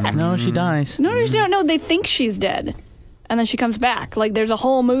 She comes back. No, she dies. No, they think she's dead. and then she comes back. Like, there's a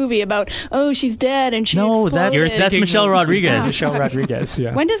whole movie about, oh, she's dead and she exploded. That's Michelle Rodriguez. Michelle Rodriguez,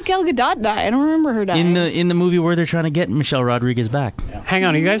 yeah. When does Gal Gadot die? I don't remember her dying. In the movie where they're trying to get Michelle Rodriguez back. Hang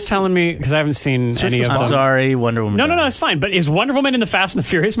on, are you guys telling me, because I haven't seen any of them. I'm sorry, Wonder Woman. No, it's fine. But is Wonder Woman in the Fast and the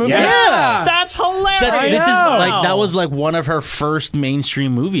Furious movie? Yeah! That's hilarious. That was like one of her first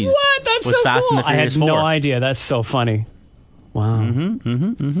mainstream movies. What? That's was so Fast cool. and the Furious I had 4. no idea. That's so funny. Wow.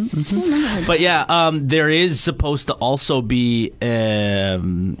 But yeah, there is supposed to also be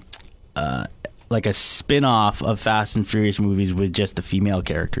like a spin-off of Fast and Furious movies with just the female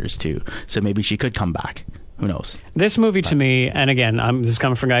characters too. So maybe she could come back. Who knows? This movie to me, and again, this is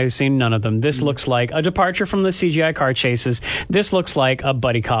coming from a guy who's seen none of them, this looks like a departure from the CGI car chases. This looks like a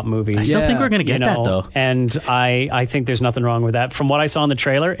buddy cop movie. I still think we're going to get that, though. And I think there's nothing wrong with that. From what I saw in the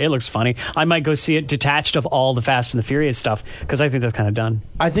trailer, it looks funny. I might go see it detached of all the Fast and the Furious stuff, because I think that's kind of done.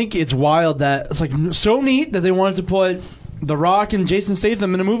 I think it's wild that it's like so neat that they wanted to put The Rock and Jason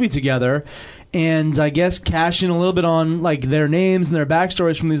Statham in a movie together, and I guess cash in a little bit on like their names and their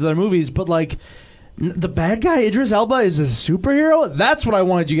backstories from these other movies, but like the bad guy Idris Elba is a superhero? That's what I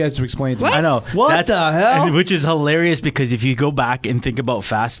wanted you guys to explain to me. I know. What the hell? Which is hilarious because if you go back and think about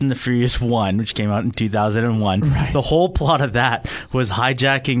Fast and the Furious 1, which came out in 2001, the whole plot of that was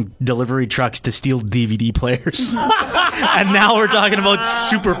hijacking delivery trucks to steal DVD players. And now we're talking about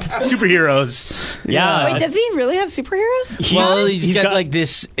superheroes. Yeah. Wait, does he really have superheroes? He's got like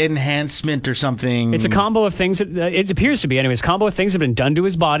this enhancement or something. It's a combo of things. It appears to be, anyways. Combo of things have been done to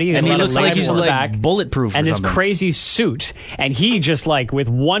his body, and he looks like he's like back, bulletproof, and or this something. crazy suit, and he just like with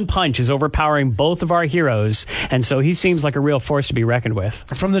one punch is overpowering both of our heroes, and so he seems like a real force to be reckoned with.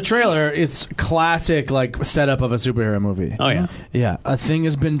 From the trailer, it's classic like setup of a superhero movie. Oh yeah, yeah. A thing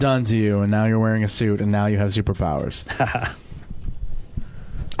has been done to you, and now you're wearing a suit, and now you have superpowers.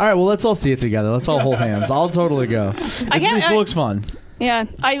 All right, well, let's all see it together. Let's all hold hands. I'll totally go. It looks fun. Yeah,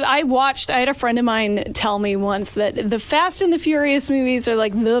 I had a friend of mine tell me once that the Fast and the Furious movies are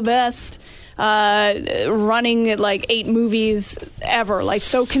like the best running like 8 movies ever, like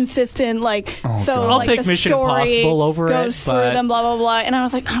so consistent, like I'll like, take the Mission story Impossible over goes it, through but them, blah blah blah, and I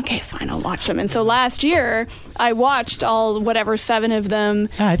was like, okay, fine, I'll watch them. And so last year I watched all 7 of them.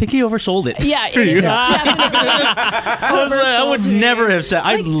 Yeah, I think he oversold it. Yeah, for you. I would never have said.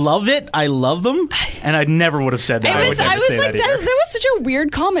 I love it. I love them, and I never would have said that. I was like, that was such a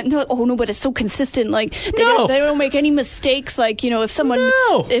weird comment. And they're like, oh no, but it's so consistent. Like they don't make any mistakes. Like, you know, if someone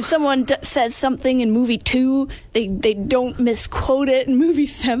says something in movie 2, they don't misquote it in movie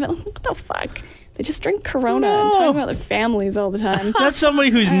 7. What the fuck? They just drink Corona and talk about their families all the time. That's somebody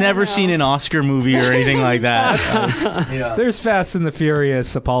who's never seen an Oscar movie or anything like that. There's Fast and the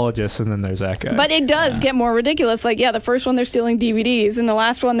Furious apologists, and then there's that guy. But it does get more ridiculous. Like, the first one they're stealing DVDs, and the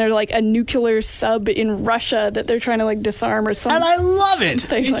last one they're like a nuclear sub in Russia that they're trying to like disarm or something. And I love it.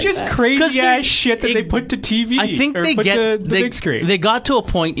 It's like just that. crazy ass shit that they put to TV. I think or they put get to the they, big screen. They got to a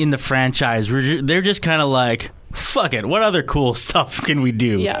point in the franchise where they're just kind of like, fuck it, what other cool stuff can we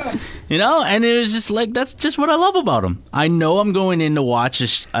do? Yeah. You know, and it was just like, that's just what I love about them. I know I'm going in to watch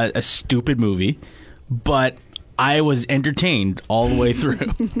a stupid movie, but I was entertained all the way through.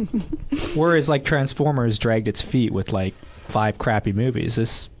 Whereas like Transformers dragged its feet with like 5 crappy movies,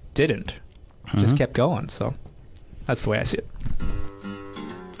 this didn't. Just kept going. So that's the way I see it.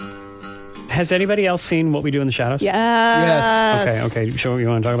 Has anybody else seen What We Do in the Shadows? Yes. Okay. Sure, you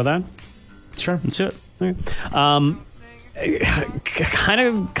want to talk about that? Sure. That's it. Kind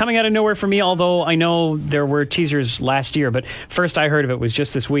of coming out of nowhere for me, although I know there were teasers last year, but first I heard of it was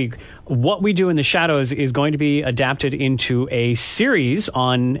just this week. What We Do in the Shadows is going to be adapted into a series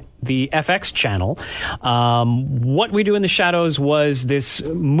on the FX channel. What We Do in the Shadows was this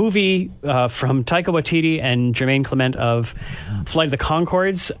movie from Taika Waititi and Jermaine Clement of Flight of the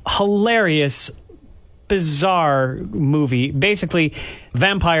Conchords. Hilarious, bizarre movie. Basically,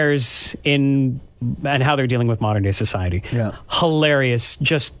 vampires and how they're dealing with modern day society. Yeah. Hilarious.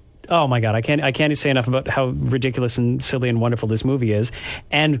 Just, oh my God, I can't say enough about how ridiculous and silly and wonderful this movie is.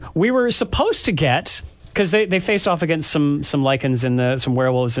 And we were supposed to get, because they faced off against some lycans and some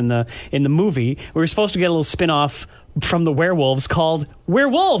werewolves in the movie. We were supposed to get a little spin-off from the werewolves called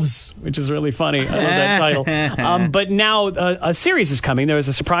Werewolves, which is really funny. I love that title. But now a series is coming. There was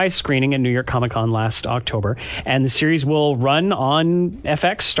a surprise screening at New York Comic Con last October, and the series will run on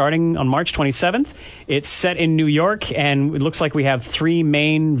FX starting on March 27th. It's set in New York, and it looks like we have 3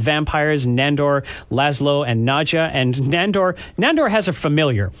 main vampires, Nandor, Laszlo, and Nadja. And Nandor has a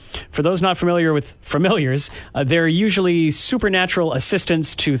familiar. For those not familiar with familiars, they're usually supernatural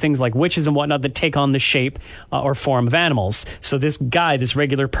assistants to things like witches and whatnot that take on the shape or form form of animals. So this guy, this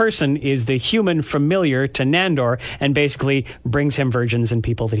regular person, is the human familiar to Nandor and basically brings him virgins and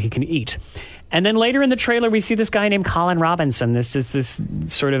people that he can eat. And then later in the trailer, we see this guy named Colin Robinson. This is this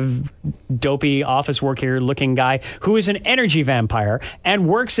sort of dopey office worker-looking guy who is an energy vampire and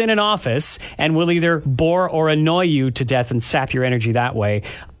works in an office and will either bore or annoy you to death and sap your energy that way.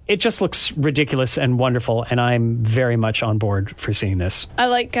 It just looks ridiculous and wonderful, and I'm very much on board for seeing this. I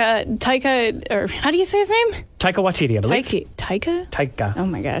like Taika, or how do you say his name? Taika Waititi, I believe. Taika? Taika. Oh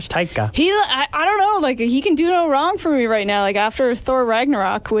my gosh. Taika. I don't know, like, he can do no wrong for me right now. Like, after Thor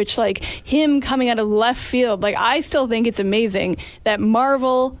Ragnarok, which, like, him coming out of left field, like, I still think it's amazing that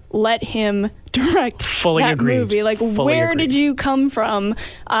Marvel let him direct Fully that agreed. movie. Like, Fully where agreed. did you come from?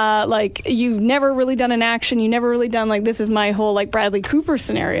 Like, you've never really done an action. You never really done, like, this is my whole, like, Bradley Cooper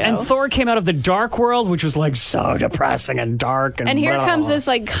scenario. And Thor came out of the dark world, which was, like, so depressing and dark. And here blah. comes this,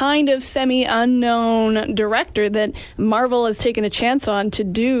 like, kind of semi-unknown director that Marvel has taken a chance on to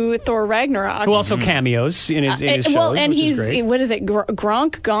do Thor Ragnarok. Who also cameos in his shows, well, and which is he's, great. what is it,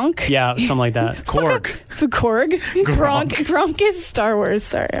 Gonk? Yeah, something like that. Korg. Gronk is Star Wars.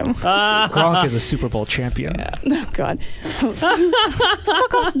 Sorry, Gronk is a Super Bowl champion. oh God,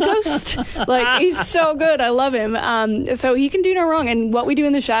 fuck off, Ghost. Like, he's so good. I love him. So he can do no wrong. And What We Do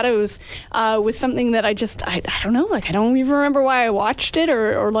in the Shadows was something that I don't know. Like, I don't even remember why I watched it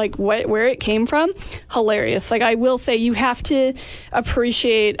or like where it came from. Hilarious. Like, I will say you have to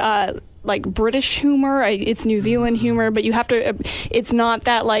appreciate like British humor. It's New Zealand humor, but you have to. It's not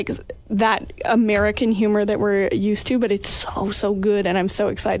that like that American humor that we're used to, but it's so good, and I'm so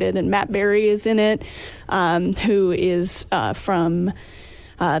excited. And Matt Berry is in it, who is from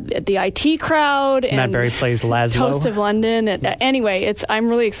the IT Crowd. And Matt Berry plays Laszlo. Toast of London. Anyway, I'm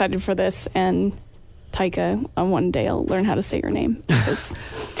really excited for this, and Taika, one day I'll learn how to say your name.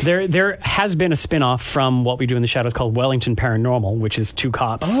 There has been a spin-off from What We Do in the Shadows called Wellington Paranormal, which is two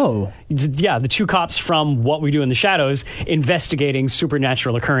cops. Oh. Yeah, the two cops from What We Do in the Shadows investigating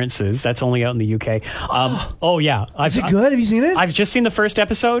supernatural occurrences. That's only out in the UK. Oh, yeah. Is it good? Have you seen it? I've just seen the first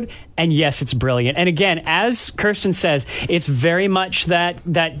episode, and yes, it's brilliant. And again, as Kirsten says, it's very much that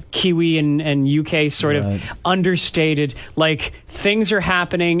Kiwi and UK sort of understated, like, things are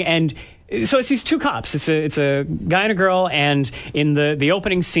happening, and so it's these two cops. It's a guy and a girl, and in the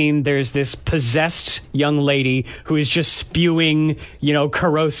opening scene, there's this possessed young lady who is just spewing,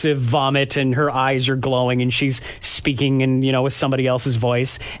 corrosive vomit, and her eyes are glowing, and she's speaking with somebody else's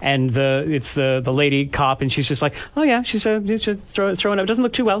voice, and it's the lady cop, and she's just like, oh yeah, she's just throwing up. Doesn't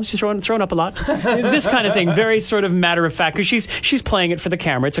look too well. She's throwing up a lot. This kind of thing, very sort of matter of fact, because she's playing it for the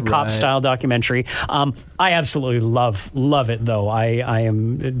camera. It's a cop style documentary. I absolutely love it though. I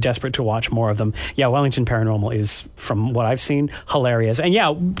am desperate to watch more of them. Yeah, Wellington Paranormal is, from what I've seen, hilarious. And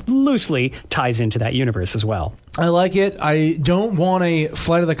yeah, loosely ties into that universe as well. I like it. I don't want a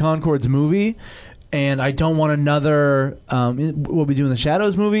Flight of the Conchords movie, and I don't want another What We Do in the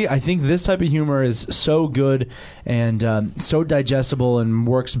Shadows movie. I think this type of humor is so good and so digestible and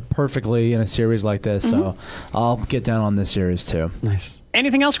works perfectly in a series like this. So I'll get down on this series too. Nice.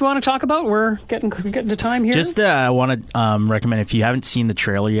 Anything else we want to talk about? We're getting to time here. Just I want to recommend, if you haven't seen the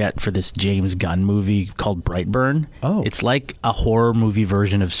trailer yet for this James Gunn movie called Brightburn. Oh, it's like a horror movie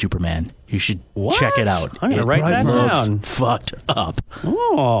version of Superman. You should check it out. I'm going to write that down. Fucked up.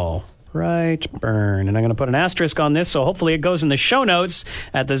 Oh, Brightburn. And I'm going to put an asterisk on this, so hopefully it goes in the show notes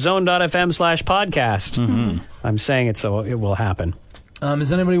at thezone.fm/podcast. Mm-hmm. I'm saying it so it will happen.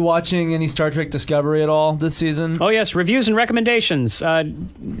 Is anybody watching any Star Trek Discovery at all this season? Oh, yes. Reviews and recommendations.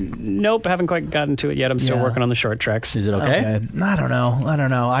 Nope. Haven't quite gotten to it yet. I'm still working on the short treks. Is it okay? I don't know. I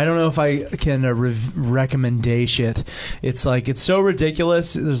don't know if I can recommendation it. It's like, it's so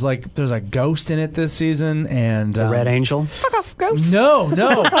ridiculous. There's a ghost in it this season. And the Red Angel? Fuck off, ghost. No.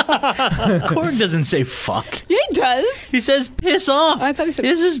 Korg doesn't say fuck. Yeah, he does. He says piss off. I thought he said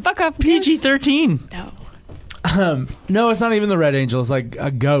this is fuck off. PG-13. No. No, it's not even the Red Angel. It's like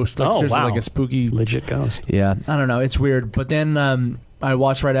a ghost. Like, seriously, wow. like a spooky, legit ghost. Yeah, I don't know. It's weird. But then I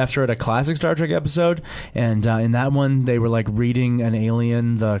watched right after it a classic Star Trek episode, and in that one they were like reading an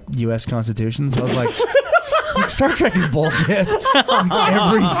alien the U.S. Constitution. So I was like, Star Trek is bullshit.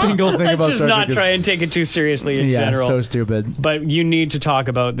 Every single thing about Star Trek. Let's just not try and take it too seriously in general. Yeah, so stupid. But you need to talk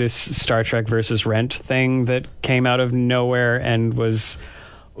about this Star Trek versus Rent thing that came out of nowhere and was...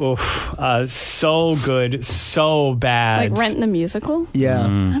 Oof, so good, so bad. Like Rent the musical?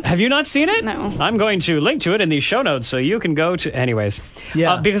 Yeah. Have you not seen it? No. I'm going to link to it in the show notes so you can go to... Anyways.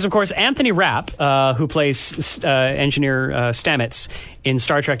 Yeah. Because, of course, Anthony Rapp, who plays engineer Stamets in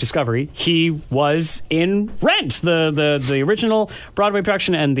Star Trek Discovery, he was in Rent, the original Broadway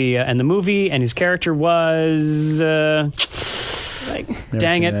production and the movie, and his character was...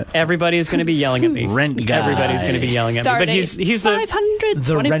 dang it. Everybody is going to be yelling at me. Rent guy. Everybody's going to be yelling at me. But he's the...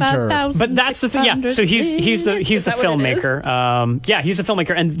 The renter. But that's the thing, yeah. So he's the filmmaker. He's a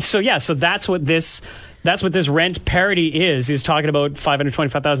filmmaker, and so that's what this Rent parody is talking about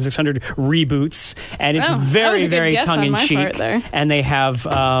 525,600 reboots, and it's very, very tongue in cheek. And they have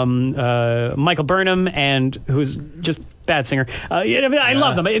Michael Burnham, and who's just bad singer. I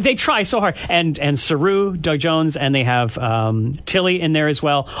love them. They try so hard. And Saru, Doug Jones, and they have Tilly in there as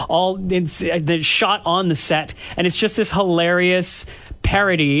well. It's shot on the set, and it's just this hilarious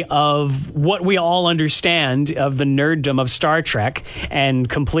parody of what we all understand of the nerddom of Star Trek, and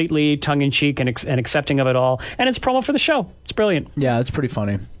completely tongue-in-cheek and accepting of it all. And it's promo for the show. It's brilliant. Yeah, it's pretty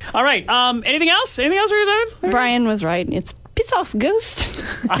funny. All right. Anything else? Anything else we're doing? Brian was right. It's piss off, Ghost.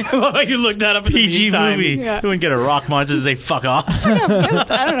 You looked that up in PG the meantime. movie. Yeah. You wouldn't get a rock monster to say fuck off.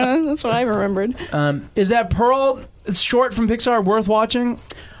 Ghost. I don't know. That's what I remembered. Is that Pearl short from Pixar worth watching?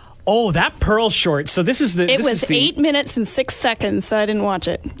 Oh, that Pearl short. So this is the... It was 8 minutes and 6 seconds, so I didn't watch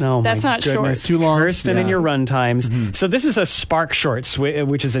it. Oh, that's not goodness. short. Too long. Kirsten and your run times. Mm-hmm. So this is a Spark Shorts,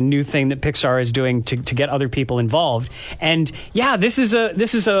 which is a new thing that Pixar is doing to get other people involved. And yeah, this is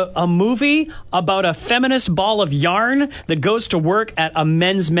a movie about a feminist ball of yarn that goes to work at a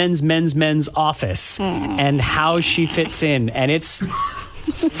men's office and how she fits in. And it's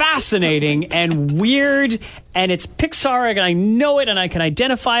fascinating and weird, and it's Pixar, and I know it and I can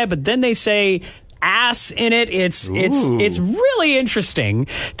identify it, but then they say ass in it. It's really interesting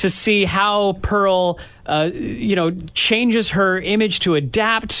to see how Pearl changes her image to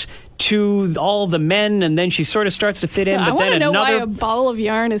adapt to all the men, and then she sort of starts to fit in. I But want then to know another why a ball of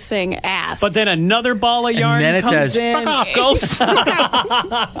yarn is saying ass. But then another ball of yarn and then it comes says, in. "Fuck off, Ghost."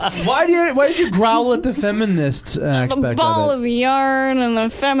 Why did you growl at the feminist aspect the ball of it? of yarn and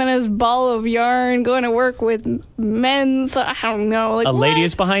the feminist ball of yarn going to work with men. So I don't know. Like, A lady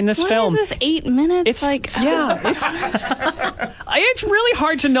is behind this film. What is this, 8 minutes? It's it's really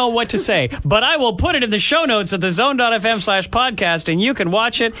hard to know what to say, but I will put it in the show notes at thezone.fm/podcast, and you can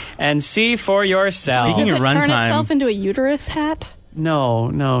watch it and see for yourself. Speaking Does of it turn runtime, itself into a uterus hat? No,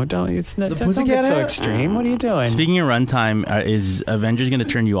 don't. It's not. Don't Pussycat get so Hat? extreme. What are you doing? speaking of runtime, is Avengers going to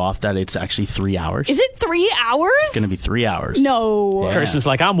turn you off that it's actually 3 hours? Is it 3 hours? It's going to be 3 hours. No. Yeah. Kirsten's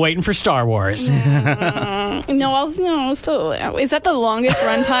like, I'm waiting for Star Wars. Still. Is that the longest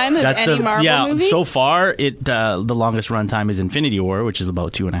runtime of any Marvel movie? So far, the longest runtime is Infinity War, which is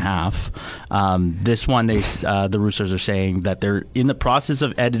about 2.5. This one, the Russos are saying that they're in the process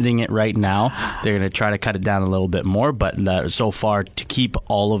of editing it right now. They're going to try to cut it down a little bit more, but so far, to keep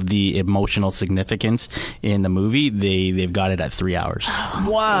all of the emotional significance in the movie, they've got it at 3 hours.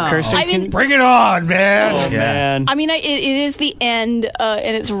 Wow. Kirsten, Bring it on, man. oh, man. I mean, it is the end,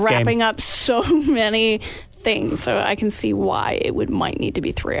 and it's wrapping up so many things, so I can see why it might need to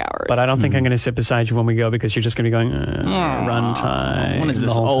be 3 hours. But I don't think I'm going to sit beside you when we go, because you're just going to be going, runtime. When is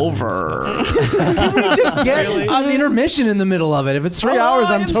this over? Can we just get an intermission in the middle of it? If it's 3 hours,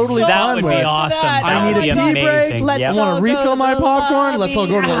 I'm totally so That fine would with be it. awesome. that. That I would need be a pee break. amazing. Let's Yep. I want all to go refill to my the popcorn. Let's all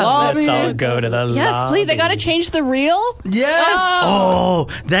go to the lobby. lobby. Let's all go to the Yes, lobby. please. They got to change the reel. Yes. Oh,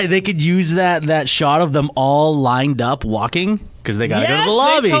 they could use that shot of them all lined up walking, because they got to go to the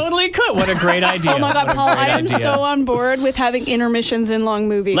lobby. They totally could. What a great idea. Oh my God, What a Paul! great I am idea. so on board with having intermissions in long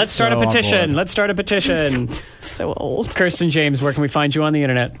movies. Let's start So a on petition. board. Let's start a petition. So old. Kirsten James, where can we find you on the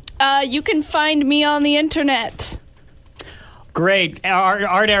internet? You can find me on the internet. Great.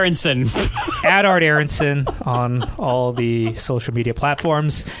 Art Aronson. At Art Aronson on all the social media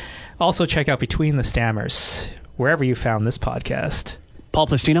platforms. Also, check out Between the Stammers, wherever you found this podcast. Paul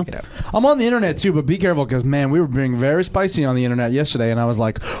Plastino. I'm on the internet too, but be careful, because man, we were being very spicy on the internet yesterday, and I was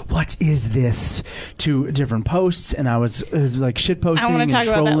like, "What is this?" to different posts, and it was like shit posting wanna and talk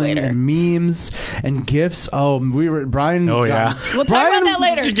about that trolling later. and memes and gifs. Oh, Brian. Oh, yeah. We'll talk about that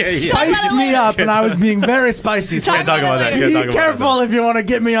later. Spiced me up, and I was being very spicy. So Talk about that later. be careful if you want to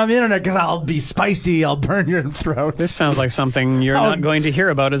get me on the internet, because I'll be spicy. I'll burn your throat. This sounds like something you're not going to hear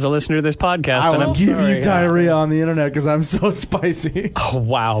about as a listener to this podcast. I and will I'm give sorry. you diarrhea on the internet because I'm so spicy. Oh,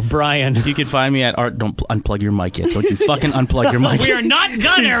 wow, Brian. You can find me at Art. Don't unplug your mic yet. Don't you fucking unplug your mic. We are not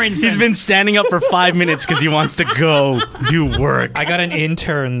done, Aronson. He's been standing up for 5 minutes because he wants to go do work. I got an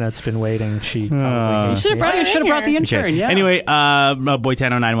intern that's been waiting. She probably You should have brought the intern, Okay. yeah. Anyway,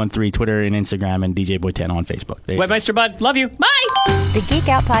 Boytano913, Twitter and Instagram, and DJ Boytano on Facebook. There you go. Webmeister Bud, love you. Bye! The Geek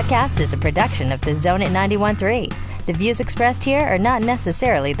Out Podcast is a production of The Zone at 91.3. The views expressed here are not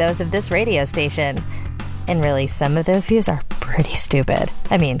necessarily those of this radio station. And really, some of those views are pretty stupid.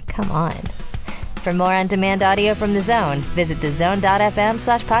 I mean, come on. For more on-demand audio from The Zone, visit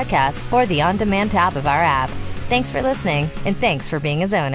thezone.fm/podcast or the on-demand tab of our app. Thanks for listening, and thanks for being a Zoner.